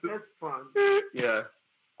out. That's fun. Yeah,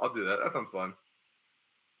 I'll do that. That sounds fun.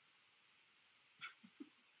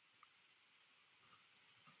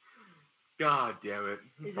 God damn it.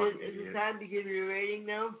 Is it time to give you a rating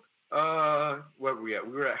now? What were we at?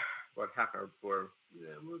 We were at, half an hour before?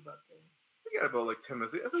 Yeah, we're about there. We got about 10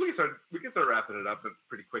 minutes. So we can start wrapping it up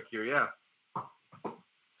pretty quick here, yeah.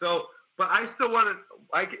 So, but I still want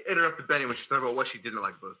to, interrupted Benny when she talked about what she didn't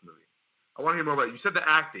like about this movie. I want to hear more about it. You said the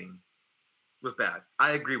acting. was bad.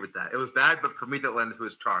 I agree with that. It was bad, but for me, that lended to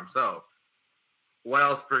his charm. So, what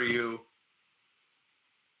else for you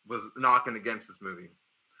was knocking against this movie?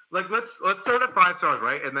 Like, let's start at 5 stars,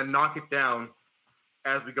 right? And then knock it down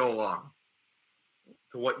as we go along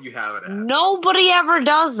to what you have it at. Nobody ever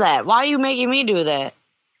does that. Why are you making me do that?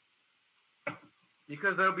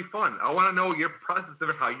 Because that'll be fun. I want to know your process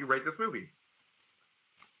of how you rate this movie.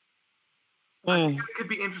 I think it could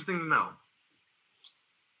be interesting to know.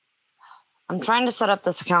 I'm trying to set up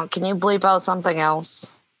this account. Can you bleep out something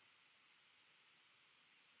else?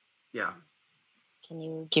 Yeah. Can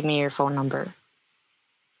you give me your phone number?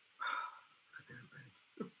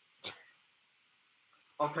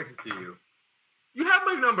 I'll text it to you. You have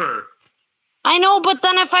my number. I know, but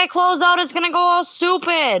then if I close out, it's going to go all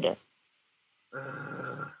stupid.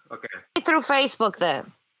 Okay. Through Facebook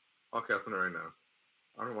then. Okay, I'll send it right now.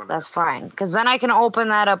 I don't want That's fine, because then I can open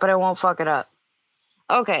that up and it won't fuck it up.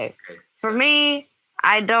 Okay. For me,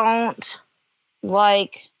 I don't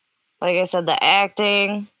like I said, the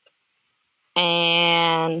acting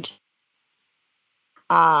and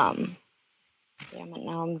damn it,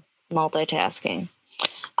 now I'm multitasking.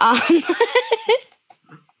 I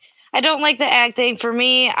don't like the acting. For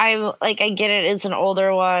me, I get it. It's an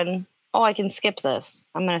older one. Oh, I can skip this.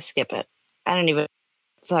 I'm gonna skip it. I don't even.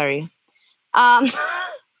 Sorry.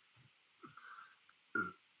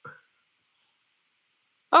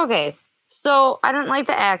 Okay, so I don't like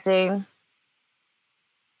the acting.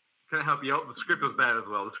 Can I help you out? The script was bad as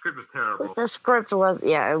well. The script was terrible. The script was,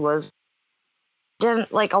 yeah, it was.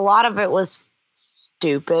 Didn't like a lot of it was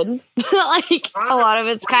stupid. Like a lot of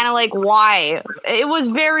it's kind of like, why? It was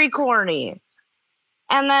very corny.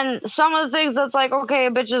 And then some of the things that's like, okay,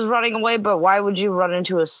 a bitch is running away, but why would you run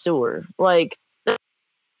into a sewer? Like, that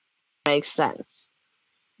makes sense.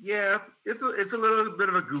 Yeah, it's a little bit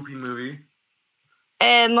of a goofy movie.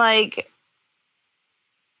 And like,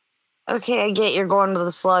 okay, I get you're going to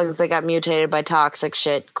the slugs. They got mutated by toxic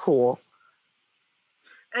shit. Cool.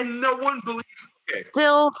 And no one believes. Okay.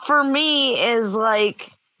 Still, for me, is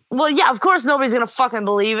like, well, yeah, of course nobody's gonna fucking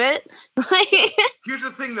believe it. Here's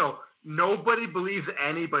the thing, though. Nobody believes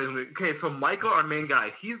anybody. Okay, so Michael, our main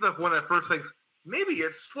guy, he's the one that first thinks, maybe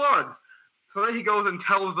it's slugs. So then he goes and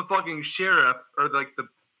tells the fucking sheriff, or like the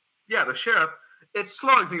sheriff, it's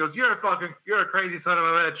slugs. And he goes, you're a crazy son of a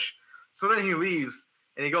bitch. So then he leaves,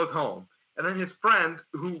 and he goes home. And then his friend,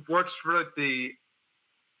 who works for like the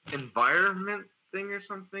environment thing or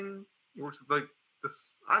something, he works with like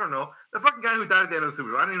this, I don't know, the fucking guy who died at the end of the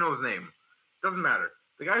sewer. I don't even know his name. Doesn't matter.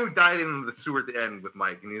 The guy who died in the sewer at the end with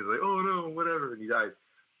Mike, and he's like, oh no, whatever, and he died.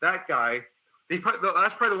 That guy, that's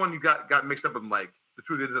probably the one you got mixed up with Mike. The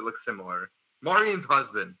two dudes that look similar. Maureen's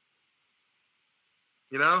husband.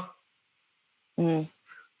 You know? Mm.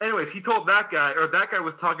 Anyways, he told that guy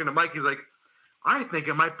was talking to Mike, he's like, I think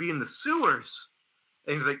it might be in the sewers.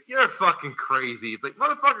 And he's like, you're fucking crazy. It's like,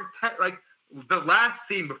 motherfucker, like, the last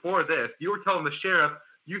scene before this, you were telling the sheriff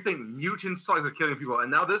you think mutant slugs are killing people,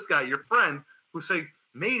 and now this guy, your friend, who's saying,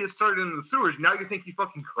 maybe it started in the sewers, now you think he's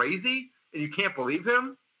fucking crazy, and you can't believe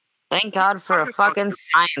him? Thank God for a fucking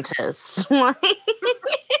scientist.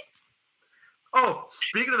 Oh,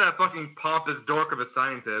 speaking of that fucking pompous dork of a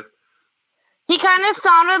scientist. He kind of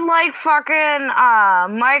sounded like fucking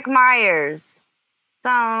Mike Myers.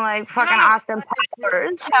 Sounded like fucking Austin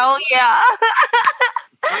Powers. Hell yeah.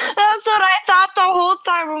 That's what I thought the whole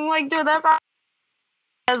time. I'm like, dude, that's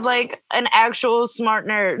as like an actual smart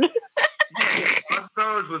nerd. Austin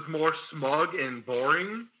Powers was more smug and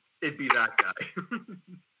boring. It'd be that guy.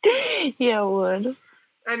 Yeah, it would.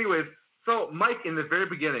 Anyways, so Mike, in the very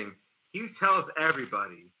beginning, he tells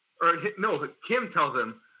everybody, Kim tells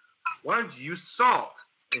him, why don't you use salt?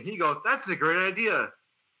 And he goes, that's a great idea.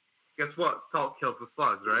 Guess what? Salt kills the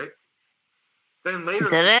slugs, right? Then later,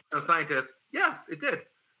 the scientist, yes, it did.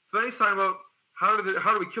 So then he's talking about how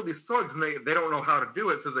do we kill these slugs, and they don't know how to do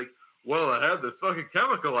it. So it's like, well, I had this fucking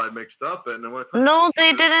chemical I mixed up, and I want to. No,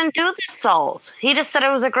 they didn't do the salt. He just said it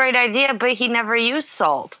was a great idea, but he never used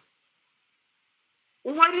salt.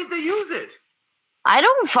 Well, why didn't they use it? I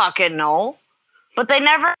don't fucking know. But they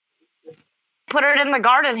never put it in the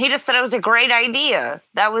garden. He just said it was a great idea.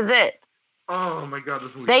 That was it. Oh my god,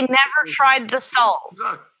 this movie. They never tried the salt.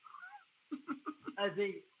 I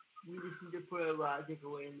think we just need to put our logic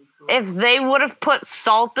away in the book. If they would have put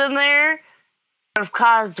salt in there, it would have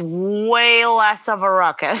caused way less of a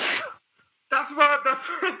ruckus. That's what I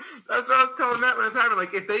was telling Matt when it was happening.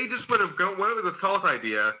 Like, if they just would have went with the salt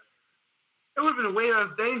idea, it would have been way less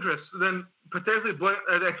dangerous than potentially.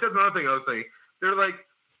 That's another thing I was saying. They're like,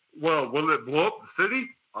 well, will it blow up the city?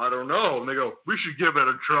 I don't know. And they go, we should give it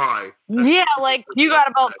a try. Yeah, like, you got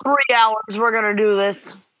about 3 hours. We're going to do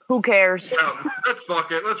this. Who cares? Yeah, let's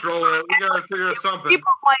fuck it. Let's roll it. We got to figure out something.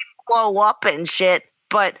 People might blow up and shit,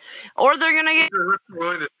 or they're going to get...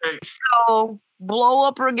 So, blow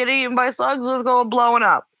up or get eaten by slugs, let's go blowing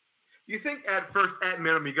up. You think at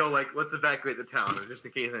minimum, you go like, let's evacuate the town, just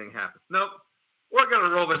in case anything happens. Nope. We're going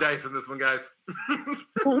to roll the dice in this one, guys. Yeah!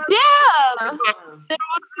 There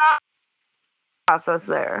was not process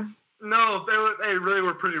there. No, they really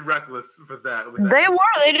were pretty reckless for that. They were.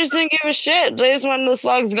 They just didn't give a shit. They just wanted the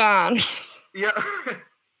slugs gone. Yeah.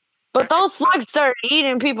 But those slugs started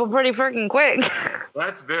eating people pretty freaking quick.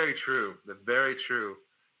 That's very true. That's very true.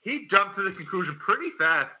 He jumped to the conclusion pretty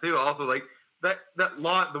fast, too. Also, like, that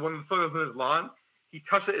lawn, the one that slugs was in his lawn, he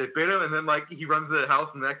touched it, it bit him, and then, like, he runs to the house,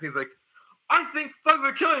 and the next thing he's like, I think slugs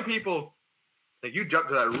are killing people. Like, you jumped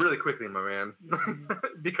to that really quickly, my man.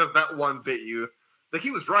 Because that one bit you. Like,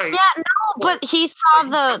 he was right. Yeah, no, but he saw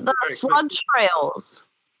the slug trails.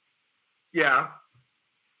 Yeah.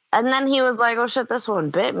 And then he was like, oh shit, this one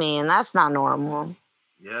bit me, and that's not normal.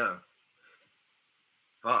 Yeah.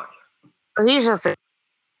 Fuck. He's just...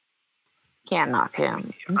 Can't knock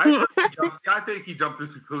him. I think he jumped to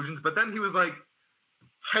conclusions, but then he was like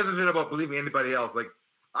hesitant about believing anybody else. Like,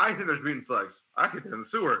 I think there's mutant slugs. I think they're in the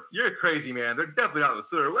sewer. You're crazy, man. They're definitely not in the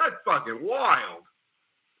sewer. That's fucking wild.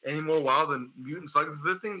 Any more wild than mutant slugs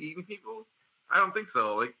existing, eating people? I don't think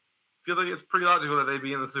so. Like, I feel like it's pretty logical that they'd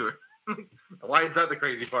be in the sewer. Why is that the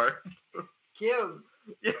crazy part? Kim.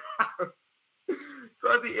 Yeah.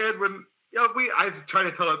 So at the end, when I've tried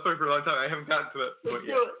to tell that story for a long time. I haven't gotten to that point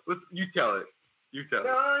yet. You tell it. You tell it.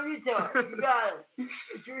 No, you tell it. You got it.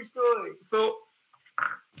 It's your story. So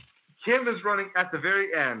Kim is running at the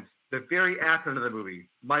very end, the very ass end of the movie.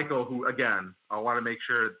 Michael, who again, I want to make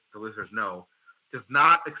sure the listeners know, does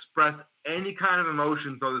not express any kind of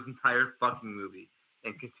emotion throughout this entire fucking movie,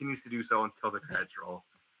 and continues to do so until the credits roll.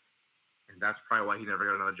 And that's probably why he never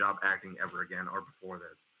got another job acting ever again, or before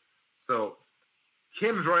this. So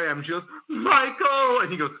Kim's running at him, she goes, Michael!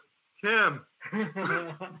 And he goes, Kim.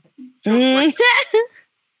 Like,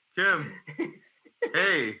 Kim,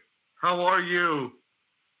 hey, how are you?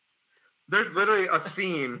 There's literally a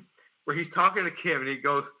scene where he's talking to Kim, and he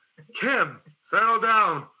goes, Kim, settle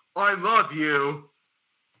down. I love you.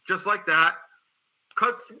 Just like that.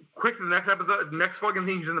 Cuts quick to the next episode, the next fucking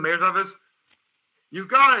thing, he's in the mayor's office. You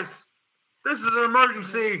guys, this is an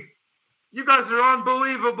emergency. You guys are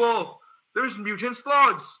unbelievable. There's mutant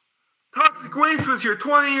slugs. Toxic waste was here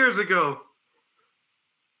 20 years ago.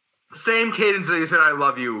 Same cadence that you said I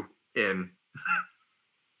love you in.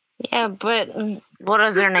 Yeah, but what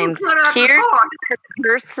is her name?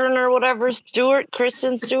 Kirsten or whatever?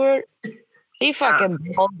 Kristen Stewart? She fucking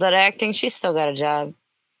balls at acting. She's still got a job.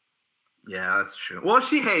 Yeah, that's true. Well,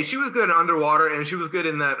 she was good in Underwater, and she was good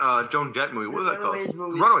in that Joan Jett movie. What was that called?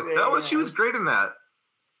 Runaways. She was great in that.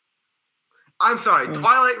 I'm sorry,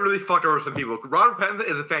 Twilight really fucked over some people. Robert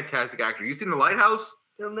Pattinson is a fantastic actor. You seen The Lighthouse?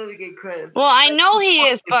 He'll never get credit. Well, I know he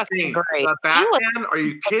is fucking great. Batman? Are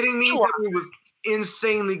you kidding me? That movie was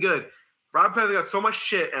insanely good. Robert Pattinson got so much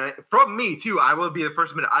shit, and from me too. I will be the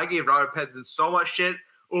first minute. I gave Robert Pattinson so much shit.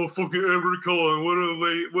 Oh, fucking Edward Cullen,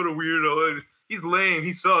 what a weirdo. He's lame.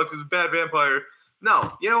 He sucks. He's a bad vampire.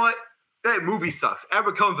 No, you know what? That movie sucks.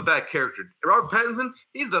 Edward Cullen's a bad character. Robert Pattinson,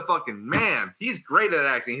 he's the fucking man. He's great at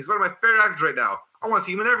acting. He's one of my favorite actors right now. I want to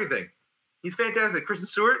see him in everything. He's fantastic. Kristen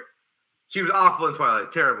Stewart, she was awful in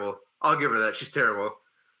Twilight. Terrible. I'll give her that. She's terrible.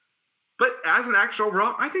 But as an actress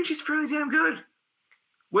overall, I think she's fairly damn good.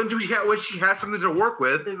 When she has something to work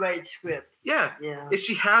with. The right script. Yeah. If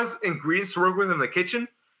she has ingredients to work with in the kitchen,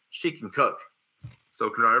 she can cook.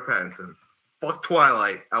 So can Robert Pattinson. Fuck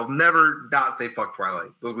Twilight. I'll never not say fuck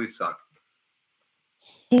Twilight. Those movies suck.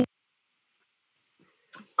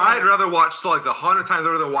 I'd rather watch Slugs 100 times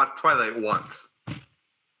over than watch Twilight once. And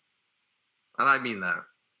I mean that.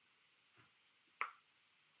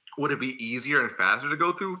 Would it be easier and faster to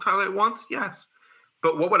go through Twilight once? Yes.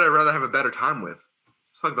 But what would I rather have a better time with?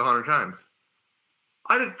 Slugs 100 times.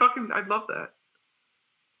 I'd love that.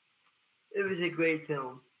 It was a great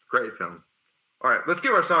film. Great film. All right, let's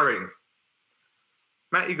give our star ratings.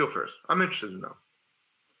 Matt, you go first. I'm interested to know.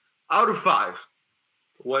 Out of 5,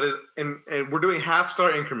 what is and we're doing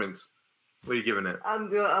half-star increments. What are you giving it?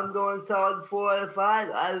 I'm going solid 4 out of 5.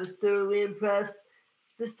 I was thoroughly impressed,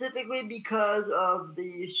 specifically because of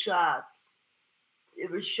the shots. It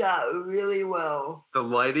was shot really well. The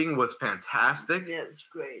lighting was fantastic. Yeah, it's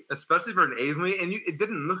great. Especially for an 80s movie. And it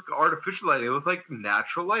didn't look artificial lighting. It was like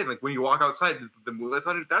natural lighting. Like when you walk outside, the moonlight's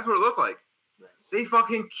on it. That's what it looked like. Right. They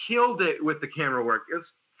fucking killed it with the camera work. It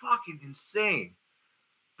was fucking insane.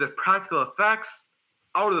 the practical effects,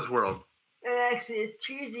 out of this world. And actually, as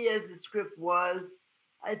cheesy as the script was,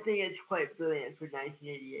 I think it's quite brilliant for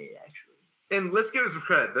 1988, actually. And let's give him some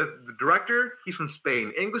credit. The director, he's from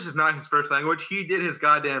Spain. English is not his first language. He did his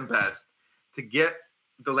goddamn best to get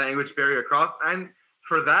the language barrier across. And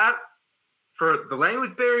for that, for the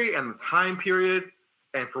language barrier and the time period,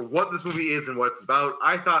 and for what this movie is and what it's about,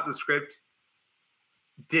 I thought the script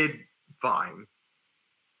did fine.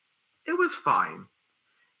 It was fine.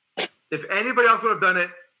 If anybody else would have done it,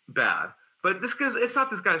 bad. But it's not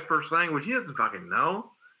this guy's first language. He doesn't fucking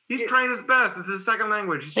know. He's trying his best. This is his second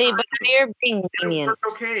language. See, but you're being lenient.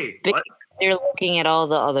 Okay. Because you're looking at all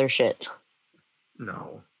the other shit.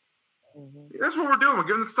 No. Mm-hmm. That's what we're doing. We're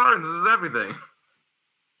giving the stars. This is everything.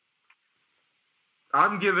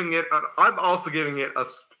 I'm also giving it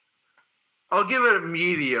I'll give it a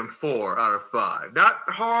medium 4 out of 5. Not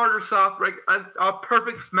hard or soft. Like a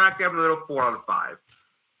perfect smack dab in the middle 4 out of 5.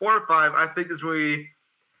 4 out of 5. I think this movie,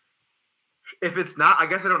 if it's not, I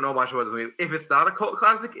guess I don't know much about this movie. If it's not a cult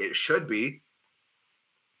classic, it should be.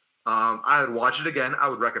 I would watch it again. I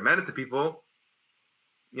would recommend it to people.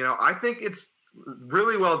 You know, I think it's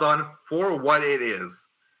really well done for what it is.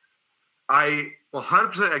 I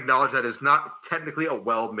 100% acknowledge that it's not technically a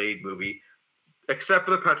well-made movie, except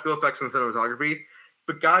for the practical effects and cinematography.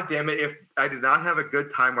 But God damn it, if I did not have a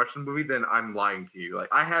good time watching the movie, then I'm lying to you. Like,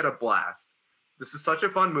 I had a blast. This is such a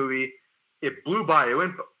fun movie. It blew by.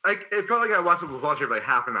 It felt like I was watching it for like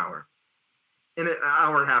half an hour. And an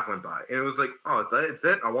hour and a half went by. And it was like, oh, it's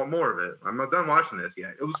it. I want more of it. I'm not done watching this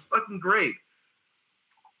yet. It was fucking great.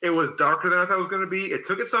 It was darker than I thought it was going to be. It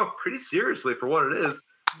took itself pretty seriously for what it is.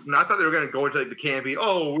 And I thought they were going to go into like the campy,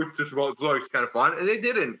 it's just about Slugs, kind of fun. And they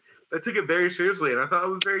didn't. They took it very seriously. And I thought it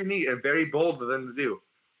was very neat and very bold for them to do.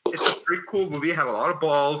 It's a pretty cool movie. It had a lot of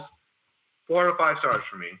balls. 4 out of 5 stars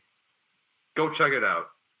for me. Go check it out.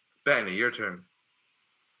 Benny, your turn.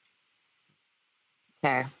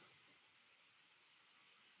 Okay.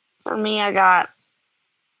 For me, I got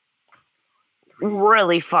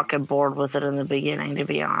really fucking bored with it in the beginning, to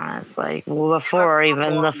be honest. Like, before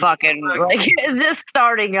even the fucking, this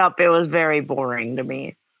starting up, it was very boring to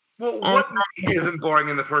me. Well, what movie isn't boring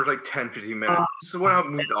in the first, 10, 15 minutes? So what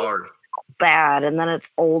movies are? Bad, and then it's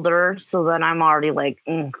older, so then I'm already like,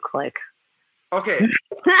 click. Okay.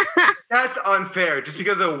 That's unfair. Just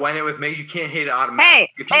because of when it was made, you can't hate it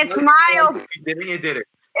automatically. Hey, it's my opinion. You did it.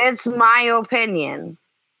 It's my opinion.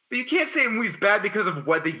 But you can't say a movie's bad because of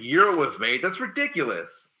what the year it was made. That's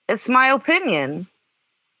ridiculous. It's my opinion.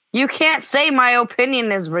 You can't say my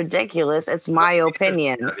opinion is ridiculous. It's my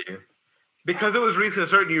opinion. Because it was recent,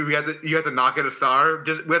 certain you have to knock it a star.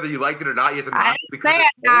 Just whether you liked it or not, you have to knock it. I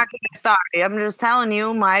knock it a star. I'm just telling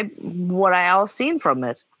you what I all seen from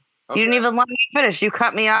it. Okay. You didn't even let me finish. You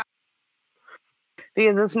cut me off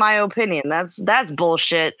because it's my opinion. That's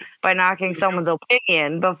bullshit. By knocking someone's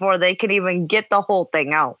opinion before they can even get the whole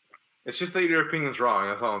thing out. It's just that your opinion's wrong.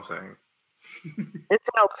 That's all I'm saying. It's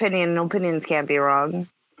an opinion. Opinions can't be wrong.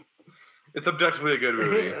 It's objectively a good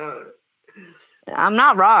movie. I'm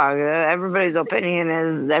not wrong. Everybody's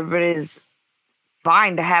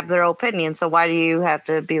fine to have their opinion. So why do you have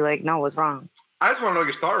to be like, no, what's wrong? I just want to know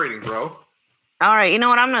your star rating, bro. All right, you know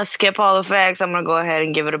what? I'm going to skip all the facts. I'm going to go ahead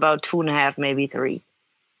and give it about 2.5, maybe 3.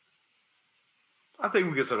 I think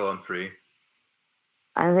we can settle on 3.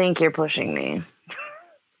 I think you're pushing me.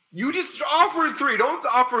 You just offered 3. Don't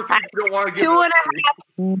offer 3 if you don't want to give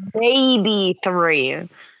 2.5, maybe 3.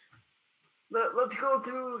 Let's go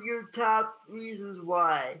through your top reasons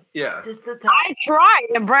why. Yeah. Just the top. I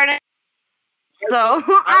tried, Brennan. So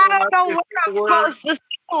I don't know what I'm supposed to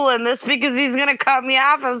school in this because he's gonna cut me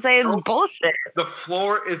off and say it's bullshit. The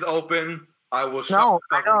floor is open. I will. No,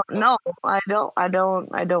 I don't. No,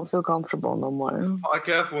 I don't feel comfortable no more. This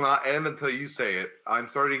podcast will not end until you say it. I'm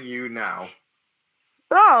starting you now.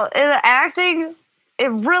 No, the acting, it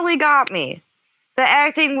really got me. The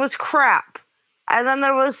acting was crap. And then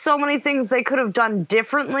there was so many things they could have done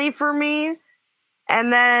differently for me.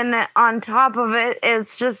 And then on top of it,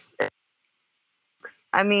 it's just,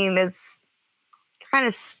 it's kind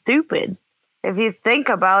of stupid if you think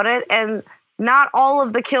about it. And not all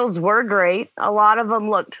of the kills were great. A lot of them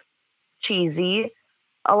looked cheesy.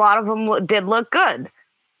 A lot of them did look good.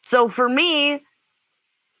 So for me,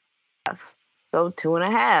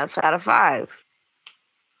 2.5 out of 5.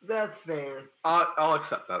 That's fair. I'll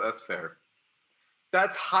accept that. That's fair.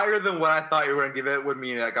 That's higher than what I thought you were going to give it when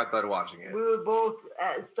me and I got done watching it. We were both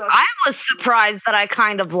stuck. I was surprised that I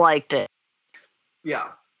kind of liked it. Yeah.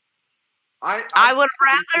 I would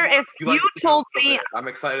rather if you told me. I'm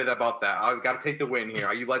excited about that. I've got to take the win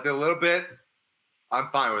here. You liked it a little bit? I'm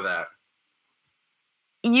fine with that.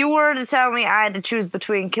 you were to tell me I had to choose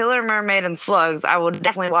between Killer Mermaid and Slugs, I would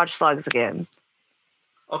definitely watch Slugs again.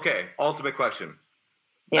 Okay, ultimate question.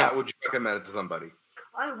 Yeah. Matt, would you recommend it to somebody?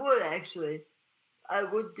 I would actually. I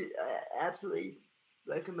would absolutely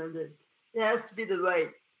recommend it. It has to be the right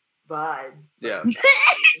vibe. Yeah.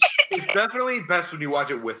 It's definitely best when you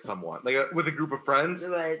watch it with someone, like with a group of friends.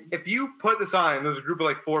 Right. If you put this on, and there's a group of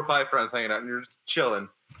like 4 or 5 friends hanging out, and you're just chilling,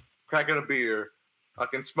 cracking a beer,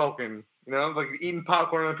 fucking smoking, like eating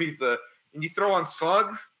popcorn and pizza, and you throw on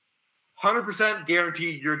Slugs, 100%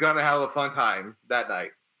 guaranteed you're gonna have a fun time that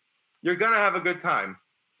night. You're gonna have a good time.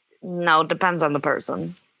 No, it depends on the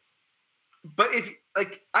person. But if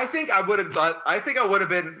I think I would have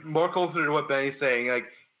been more closer to what Benny's saying, like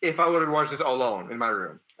if I would have watched this alone in my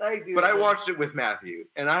room. But I watched it with Mattjew,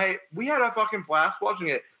 and we had a fucking blast watching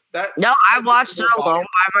it. No, I watched it alone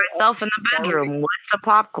by myself in the bedroom with some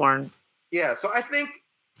popcorn. Yeah, so I think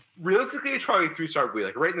realistically it's probably a 3-star movie,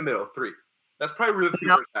 like right in the middle, 3. That's probably realistically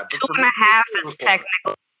no, where it's at. 2.5 is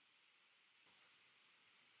technical.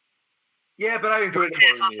 Yeah, but I enjoyed it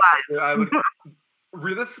more than you. I would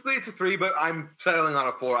realistically it's a 3, but I'm settling on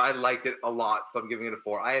a 4. I liked it a lot, so I'm giving it a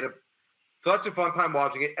 4. I had such a fun time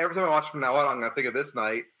watching it. Every time I watch it from now on, I'm gonna think of this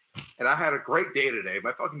night. And I had a great day today.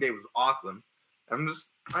 My fucking day was awesome. I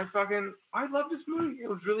love this movie. It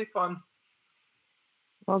was really fun.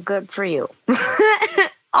 Well, good for you.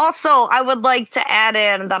 Also, I would like to add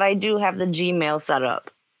in that I do have the Gmail set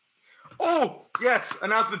up. Oh, yes.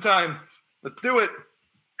 Announcement time. Let's do it.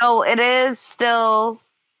 So it is still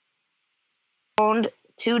stoned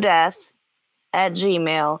to death at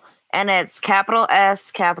Gmail. And it's capital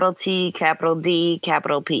S, capital T, capital D,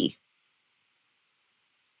 capital P.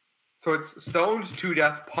 So it's Stoned to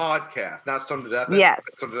Death Podcast, not Stoned to Death. Yes.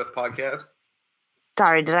 Stoned to Death Podcast.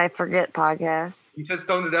 Sorry, did I forget podcast? You said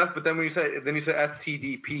Stoned to Death, but then you said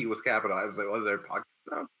STDP was capitalized. Like, was there a podcast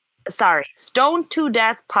now? Sorry, Stoned to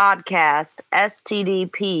Death Podcast,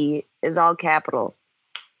 STDP is all capital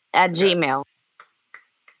at Gmail.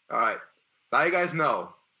 All right. Now you guys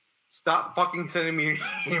know. Stop fucking sending me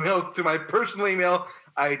emails to my personal email.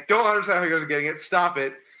 I don't understand how you guys are getting it. Stop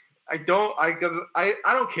it. I don't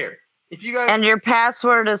care. If you guys and your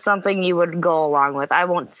password is something you would go along with. I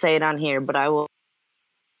won't say it on here, but I will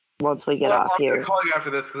once we get off here. I'll call you after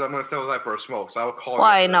this because I'm going to step aside for a smoke, so I will call you. Well,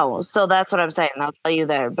 I know. So that's what I'm saying. I'll tell you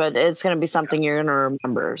there, but it's going to be something you're going to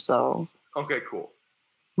remember. So. Okay, cool.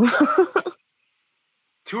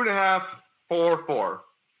 2.5, 4.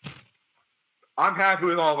 I'm happy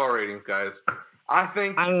with all of our ratings, guys. I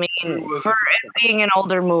mean, for it being an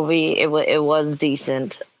older movie, it was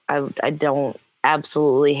decent. I don't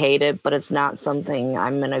absolutely hate it, but it's not something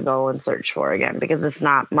I'm going to go and search for again because it's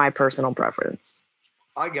not my personal preference.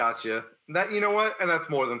 I got you. You know what? And that's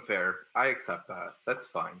more than fair. I accept that. That's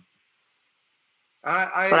fine. But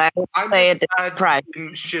I say it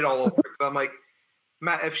didn't shit all over it. I'm like,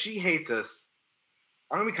 Matt, if she hates us,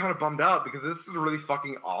 I'm going to be kind of bummed out because this is a really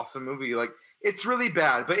fucking awesome movie. Like, it's really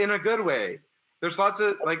bad, but in a good way. There's lots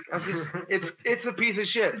of, it's a piece of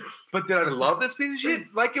shit. But did I love this piece of shit?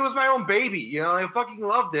 Like it was my own baby, I fucking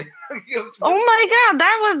loved it. Oh my God,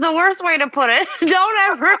 that was the worst way to put it. Don't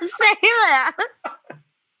ever say that.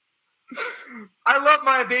 I love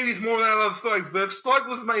my babies more than I love Slugs, but if Slug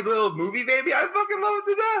was my little movie baby, I'd fucking love it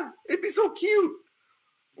to death. It'd be so cute.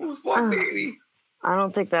 Little Slug baby. I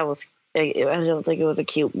don't think it was a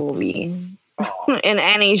cute movie. Oh. In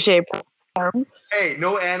any shape or form. Hey,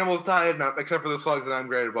 no animals died, except for the Slugs, and I'm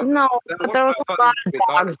great about that. No, but there was a lot of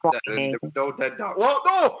dogs dying. No dead dog. Well,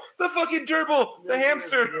 no, the fucking gerbil, the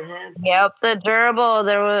hamster. Yep, the gerbil.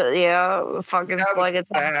 There was, fucking Slug. And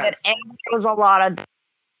there was a lot of.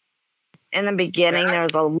 In the beginning, there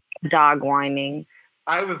was a lot of dog whining.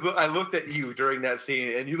 I looked at you during that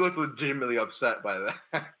scene, and you looked legitimately upset by that.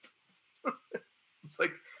 It's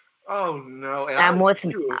like, oh no. And I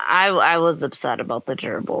was upset about the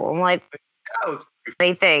gerbil. I'm like. That was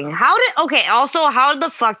thing. Also, how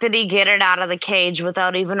the fuck did he get it out of the cage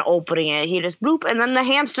without even opening it? He just bloop, and then the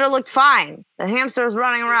hamster looked fine. The hamster was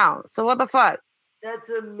running around. So what the fuck? That's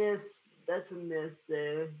a miss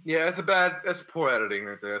there. Yeah, that's poor editing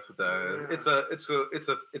right there. That's what that is.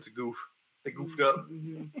 It's a goof. They goofed up.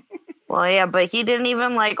 Well, yeah, but he didn't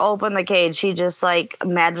even open the cage. He just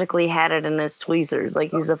magically had it in his tweezers,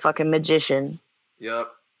 like he's a fucking magician.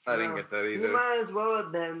 Yep. I didn't get that either. He might as well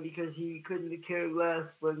have been because he couldn't care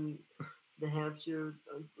less when the hamster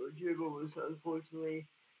gerbil was unfortunately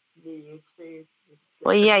being extinct.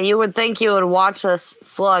 Well, yeah, you would think you would watch a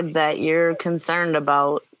slug that you're concerned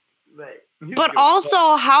about. Right. But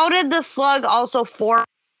also, how did the slug also form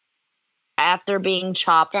after being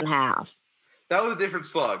chopped in half? That was a different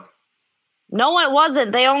slug. No, it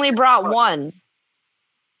wasn't. They only brought one.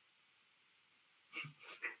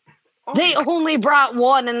 They only brought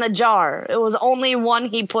one in the jar. It was only one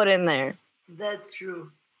he put in there. That's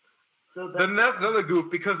true. So then that's another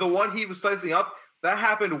goof, because the one he was slicing up, that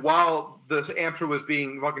happened while the hamster was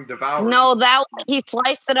being fucking devoured. No, he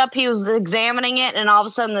sliced it up. He was examining it, and all of a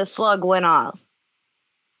sudden the slug went off.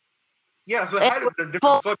 Yeah, so it had to have been a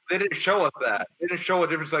different slug. They didn't show us that. They didn't show a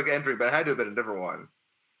different slug entry, but it had to have been a different one.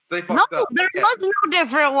 They fucked up. There was no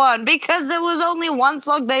different one because there was only one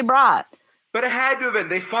slug they brought. But it had to have been.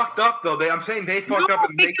 They fucked up, though. I'm saying they fucked up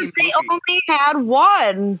in making they only had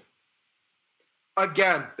one.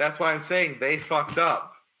 Again, that's why I'm saying they fucked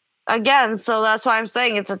up. Again, so that's why I'm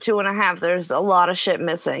saying it's a 2.5. There's a lot of shit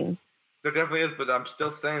missing. There definitely is, but I'm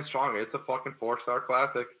still staying strong. It's a fucking 4-star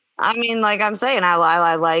classic. I mean, like I'm saying, I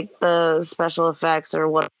like the special effects or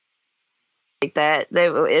what like that.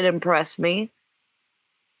 It impressed me.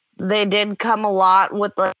 They did come a lot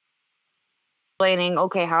with the explaining,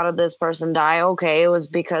 okay, how did this person die? Okay, it was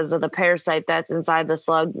because of the parasite that's inside the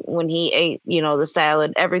slug when he ate, the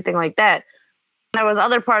salad, everything like that. There was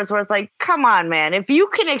other parts where it's like, come on, man. If you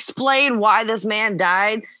can explain why this man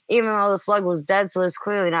died, even though the slug was dead, so there's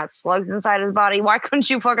clearly not slugs inside his body, why couldn't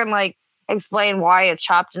you fucking, explain why a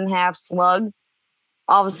chopped in half slug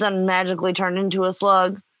all of a sudden magically turned into a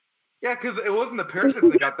slug? Yeah, because it wasn't the parasites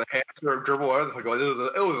that got the hamster or gerbil or anything.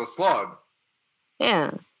 It was a slug.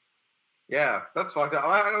 Yeah. Yeah, that's fucked up.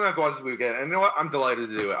 I'm going to have to watch this movie again. And you know what? I'm delighted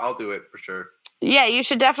to do it. I'll do it for sure. Yeah, you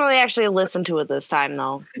should definitely actually listen to it this time,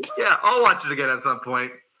 though. Yeah, I'll watch it again at some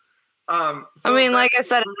point. I mean, like I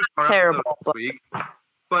said, it's terrible.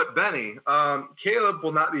 But Benny, Caleb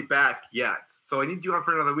will not be back yet. So I need you on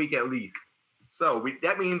for another week at least. So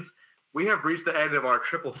that means we have reached the end of our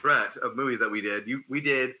triple threat of movies that we did.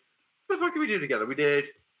 What the fuck did we do together? We did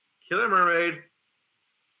Killer Mermaid.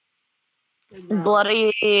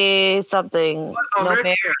 Bloody something.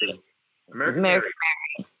 American Mary.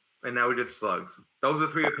 And now we did Slugs. Those are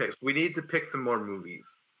the 3 we picked. We need to pick some more movies.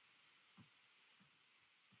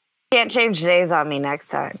 Can't change days on me next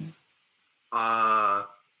time.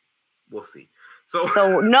 We'll see. So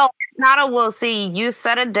no, it's not a we'll see. You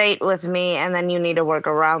set a date with me, and then you need to work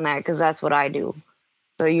around that because that's what I do.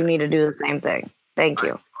 So you need to do the same thing. Thank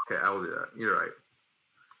you. Okay, I will do that. You're right.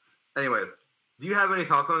 Anyways, do you have any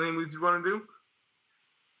thoughts on any movies you want to do?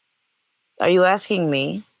 Are you asking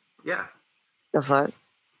me? Yeah. The fuck?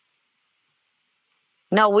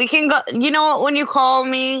 No, we can go. You know what? When you call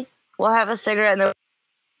me, we'll have a cigarette and then.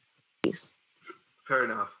 Fair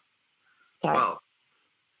enough. Okay. Well,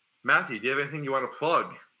 Mattjew, do you have anything you want to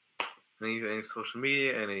plug? Any social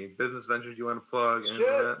media, any business ventures you want to plug?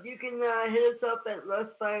 Sure. You can hit us up at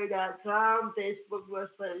Rustifre.com, Facebook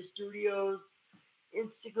Rustifre Studios,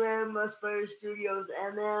 Instagram Rustifre Studios,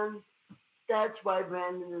 and then that's why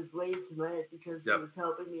Brandon is late tonight because he was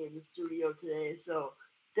helping me in the studio today. So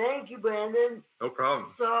thank you, Brandon. No problem.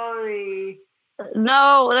 Sorry.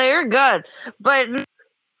 No, you're good. But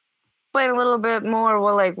explain a little bit more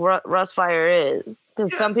what Rustifre is,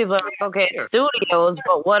 because some people are like, okay, it's studios,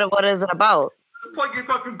 but what is it about? Just plug your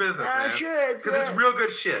fucking business, man. Sure. Because it's real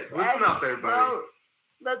good shit. Listen up, everybody. Well,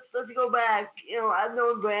 let's go back. I've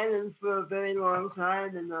known Brandon for a very long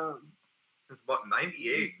time, and it's about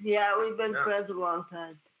 98. Yeah, we've been friends a long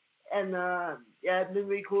time, and I've been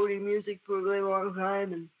recording music for a very long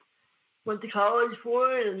time, and went to college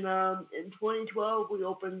for it. And in 2012, we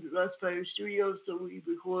opened Rustifre Studios, so we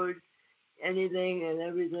record anything and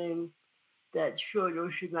everything that should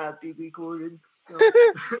or should not be recorded. So,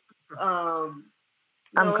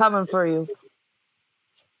 I'm coming for you.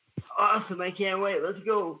 Awesome! I can't wait. Let's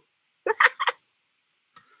go.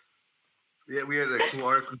 Yeah, we had a cool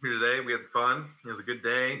artist here today. We had fun. It was a good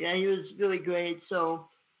day. Yeah, he was really great. So,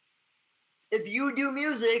 if you do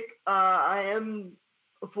music, I am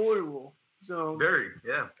affordable. So very,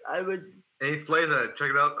 yeah. I would. And he's played that. Check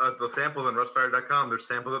it out. The samples on Rustifre.com. There's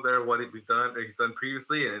samples up there of what he's done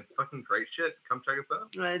previously, and it's fucking great shit. Come check us out.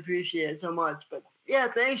 I appreciate it so much. But yeah,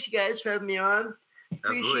 thanks you guys for having me on.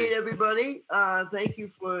 Appreciate everybody. Thank you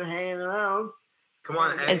for hanging around. Come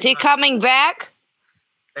on. Is he coming back?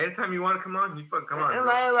 Anytime you want to come on, you fucking come on. Am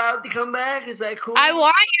I allowed to come back? Is that cool? I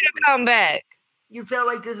want you to come back. You felt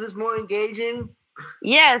like this was more engaging?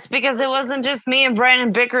 Yes, because it wasn't just me and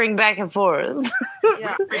Brandon bickering back and forth.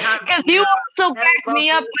 Yeah. Because you also backed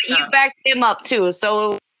me up, but you backed him up too.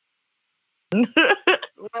 So. Well,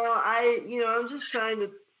 I'm just trying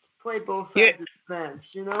to play both sides of the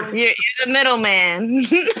fence, You're the middleman.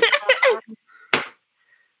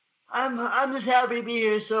 I'm just happy to be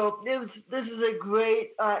here. So this was a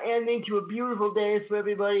great ending to a beautiful day for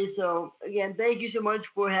everybody. So again, thank you so much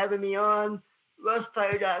for having me on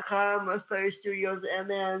Rustifre.com, Rustifre Studios,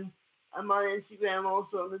 MN. I'm on Instagram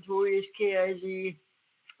also, Notorious KIZ.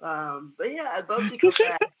 But yeah, I'd love to come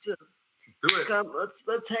back. So do it.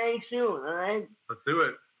 Let's hang soon. All right. Let's do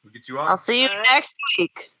it. We'll get you on. I'll see you next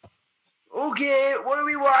week. Okay, what are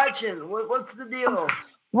we watching? What's the deal?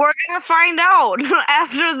 We're gonna find out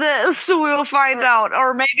after this. We'll find out,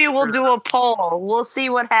 or maybe we'll do a poll. We'll see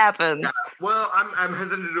what happens. Yeah. Well, I'm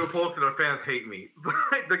hesitant to do a poll because our fans hate me.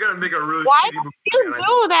 They're gonna make a really. Why shitty movie do you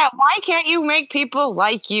do that? Why can't you make people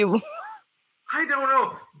like you? I don't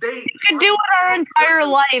know. You could do it our entire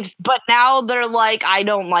lives, but now they're like, I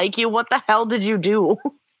don't like you. What the hell did you do?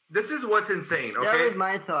 This is what's insane. Okay, that was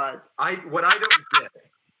my thought. What I don't get,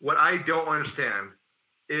 what I don't understand,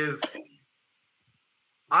 is.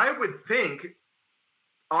 I would think,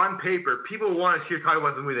 on paper, people want to hear talk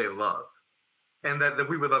about the movie they love, and that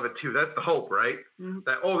we would love it too. That's the hope, right? Mm-hmm.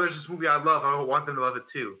 That, oh, there's this movie I love, I want them to love it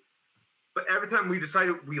too. But every time we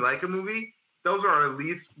decide we like a movie, those are our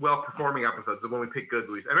least well-performing episodes of when we pick good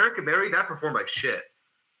movies. American Mary, that performed like shit.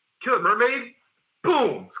 Killer Mermaid,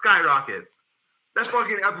 boom, skyrocket. That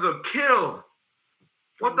fucking episode killed.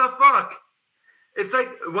 What the fuck? It's like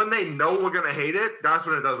when they know we're gonna hate it, that's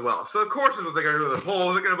when it does well. So of course, it's what they're gonna do with the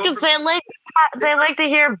poll. They're gonna vote. Because they like to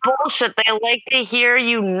hear bullshit. They like to hear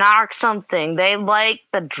you knock something. They like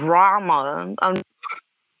the drama.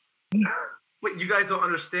 But you guys don't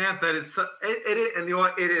understand that it is, and you know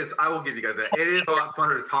what? It is. I will give you guys that. It is a lot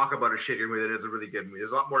funner to talk about a shitty movie than it is a really good movie.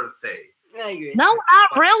 There's a lot more to say. I agree. No,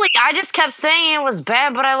 not really. I just kept saying it was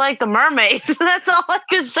bad, but I like the mermaid. That's all I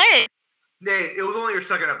could say. Nate, it was only your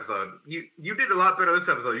second episode. You did a lot better this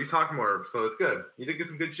episode. You talked more, so it's good. You did get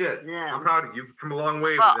some good shit. Yeah. I'm proud of you. You've come a long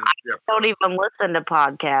way. Well, I don't even listen to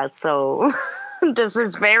podcasts, so this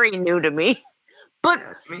is very new to me. But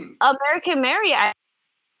yeah, I mean, American Mary,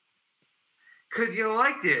 because you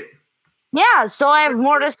liked it. Yeah, so I have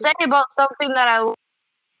more to say about something that I'm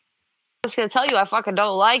just going to tell you I fucking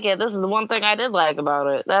don't like it. This is the one thing I did like about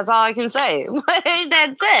it. That's all I can say.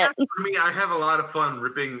 That's it. For me, I have a lot of fun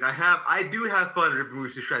ripping. I do have fun ripping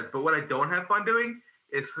movies to shreds, but what I don't have fun doing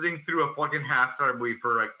is sitting through a fucking half-star movie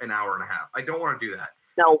for like an hour and a half. I don't want to do that.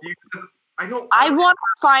 No. I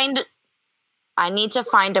need to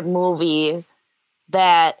find a movie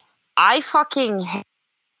that I fucking hate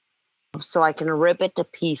so I can rip it to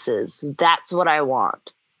pieces. That's what I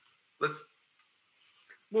want.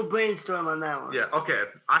 We'll brainstorm on that one. Yeah, okay.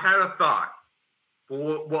 I had a thought.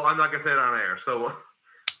 Well, I'm not going to say it on air, so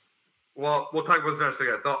we'll talk about this in a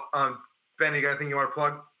second. So, Ben, you got anything you want to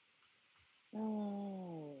plug?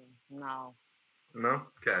 No. No?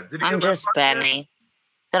 Okay. I'm just Benny.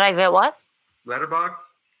 Did I get what? Letterboxd?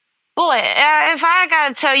 Boy, if I got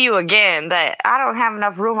to tell you again that I don't have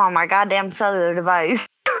enough room on my goddamn cellular device.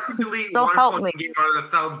 Delete so one help fucking me. game out of the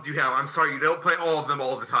thousands you have. I'm sorry, you don't play all of them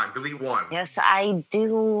all the time. Delete one. Yes, I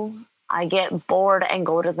do. I get bored and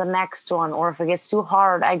go to the next one. Or if it gets too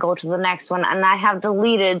hard, I go to the next one. And I have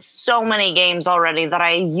deleted so many games already that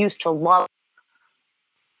I used to love.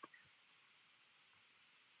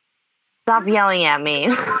 Stop yelling at me.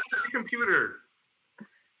 Computer.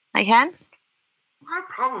 I can? I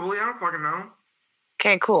don't fucking know.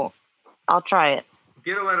 Okay, cool. I'll try it.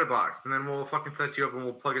 Get a Letterboxd, and then we'll fucking set you up and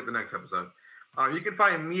we'll plug it the next episode. You can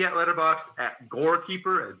find me at Letterboxd at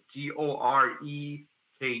Gorekeeper, Gorekeeper.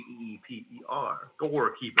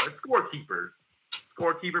 Gorekeeper. It's Gorekeeper. It's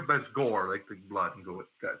Gorekeeper, but it's gore, like the blood and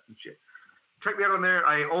guts and shit. Check me out on there.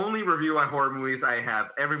 I only review on horror movies. I have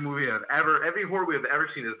every horror movie I've ever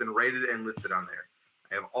seen has been rated and listed on there.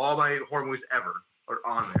 I have all my horror movies ever are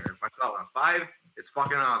on there. If I saw it when I was 5, it's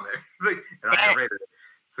fucking on there. And I have rated it.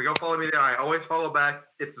 So go follow me there. I always follow back.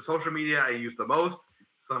 It's the social media I use the most.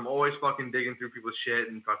 So I'm always fucking digging through people's shit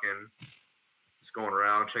and fucking just going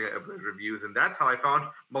around, checking out everybody's reviews. And that's how I found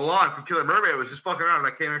Milan from Killer Mermaid. I was just fucking around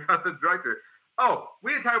and I came across the director. Oh,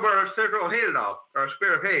 we didn't talk about our circle of hate at all. Or our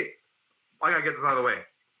square of hate. I gotta get this out of the way.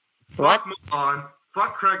 What? Fuck Milan.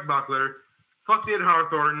 Fuck Craig Buckler. Fuck David Howard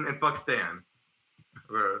Thornton. And fuck Stan.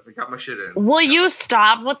 I got my shit in. Will you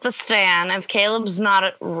stop with the Stan? If Caleb's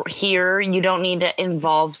not here, you don't need to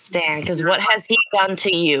involve Stan, because what has he done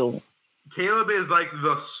to you? Caleb is like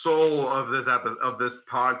the soul of this episode, of this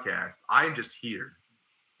podcast. I'm just here.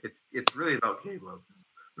 It's really about Caleb.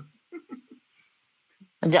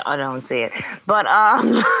 I don't see it, but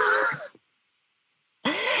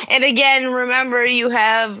and again, remember you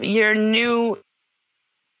have your new.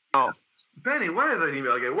 Oh. Benny, what is that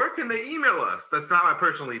email again? Where can they email us? That's not my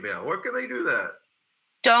personal email. Where can they do that?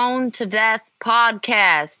 Stone to Death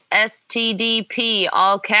Podcast, STDP,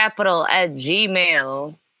 all capital, at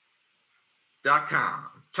gmail.com.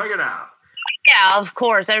 Check it out. Yeah, of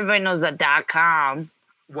course. Everybody knows that .com.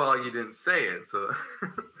 Well, you didn't say it, so.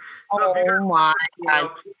 Oh my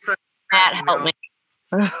God. Matt, help me.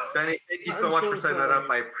 Benny, thank you so much for setting that up.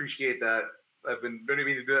 I appreciate that. I've been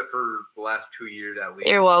meaning to do that for the last 2 years at least.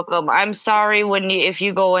 You're welcome. I'm sorry if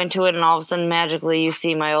you go into it and all of a sudden magically you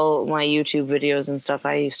see my YouTube videos and stuff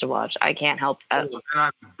I used to watch. I can't help that. And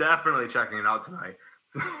I'm definitely checking it out tonight.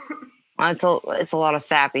 It's a lot of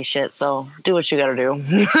sappy shit, so do what you gotta do.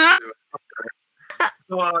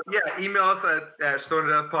 So, email us at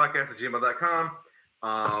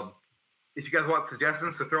stonedeathpodcast@gmail.com. If you guys want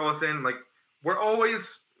suggestions to throw us in, like, we're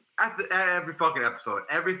always at every fucking episode,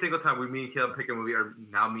 every single time me and Caleb pick a movie, or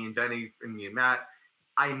now me and Benny and me and Matt,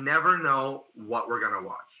 I never know what we're gonna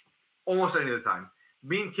watch. Almost any of the time.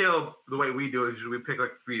 Me and Caleb, the way we do it is usually we pick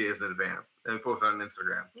like 3 days in advance and post it on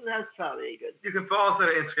Instagram. That's probably good. You can follow us at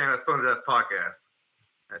Instagram at Stone to Death Podcast.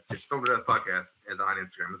 That's just Stone to Death Podcast is on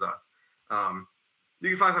Instagram as us. You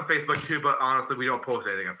can find us on Facebook too, but honestly, we don't post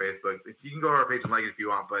anything on Facebook. You can go to our page and like it if you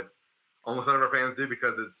want, but almost none of our fans do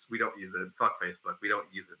because we don't use it. Fuck Facebook. We don't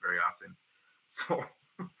use it very often. So.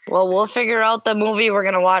 Well, we'll figure out the movie we're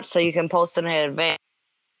gonna watch so you can post it in advance.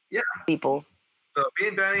 Yeah. People. So me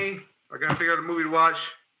and Benny are gonna figure out a movie to watch.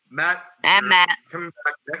 Matt. And Matt. Coming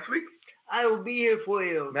back next week. I will be here for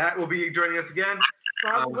you. Matt will be joining us again.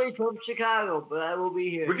 Probably from Chicago, but I will be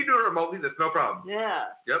here. We can do it remotely. That's no problem. Yeah.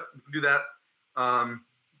 Yep, we can do that.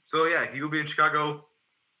 So yeah, he will be in Chicago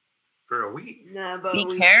for a week. Nah, about Be a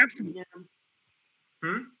week. careful.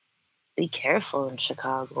 Yeah. Be careful in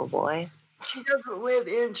Chicago, boy. She doesn't live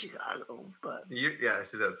in Chicago, but Yeah,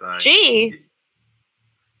 she's outside. She.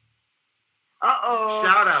 uh-oh.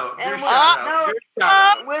 Shout out. And Good shout out. Good shout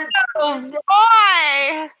out. Oh,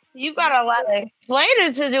 boy. You gotta let it explain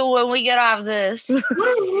it to do when we get off this. Yeah,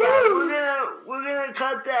 we're gonna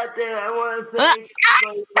cut that there. I want to thank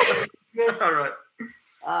everybody. All right.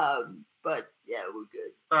 But yeah, we're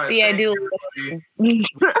good. All right. See, I do. It's a really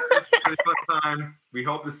fun time. We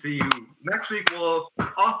hope to see you next week. I'll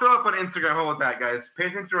throw up on Instagram. How about that, guys? Pay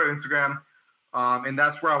attention to our Instagram, and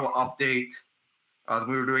that's where I will update the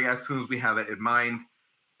movie we're doing as soon as we have it in mind.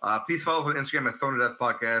 Please follow us on Instagram at Stone to Death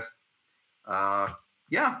Podcast.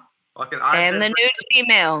 Yeah. And the new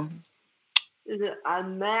Gmail.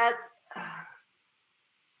 I'm Matt.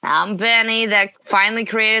 I'm Benny that finally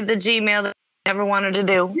created the Gmail that I never wanted to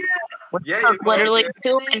do. Yeah. Took literally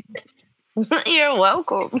 2 minutes. You're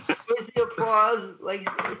welcome. Where's the applause? Like,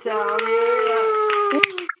 sound.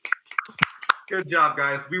 Good job,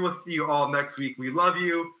 guys. We will see you all next week. We love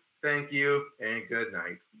you. Thank you. And good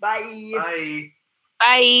night. Bye. Bye.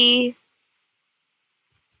 Bye.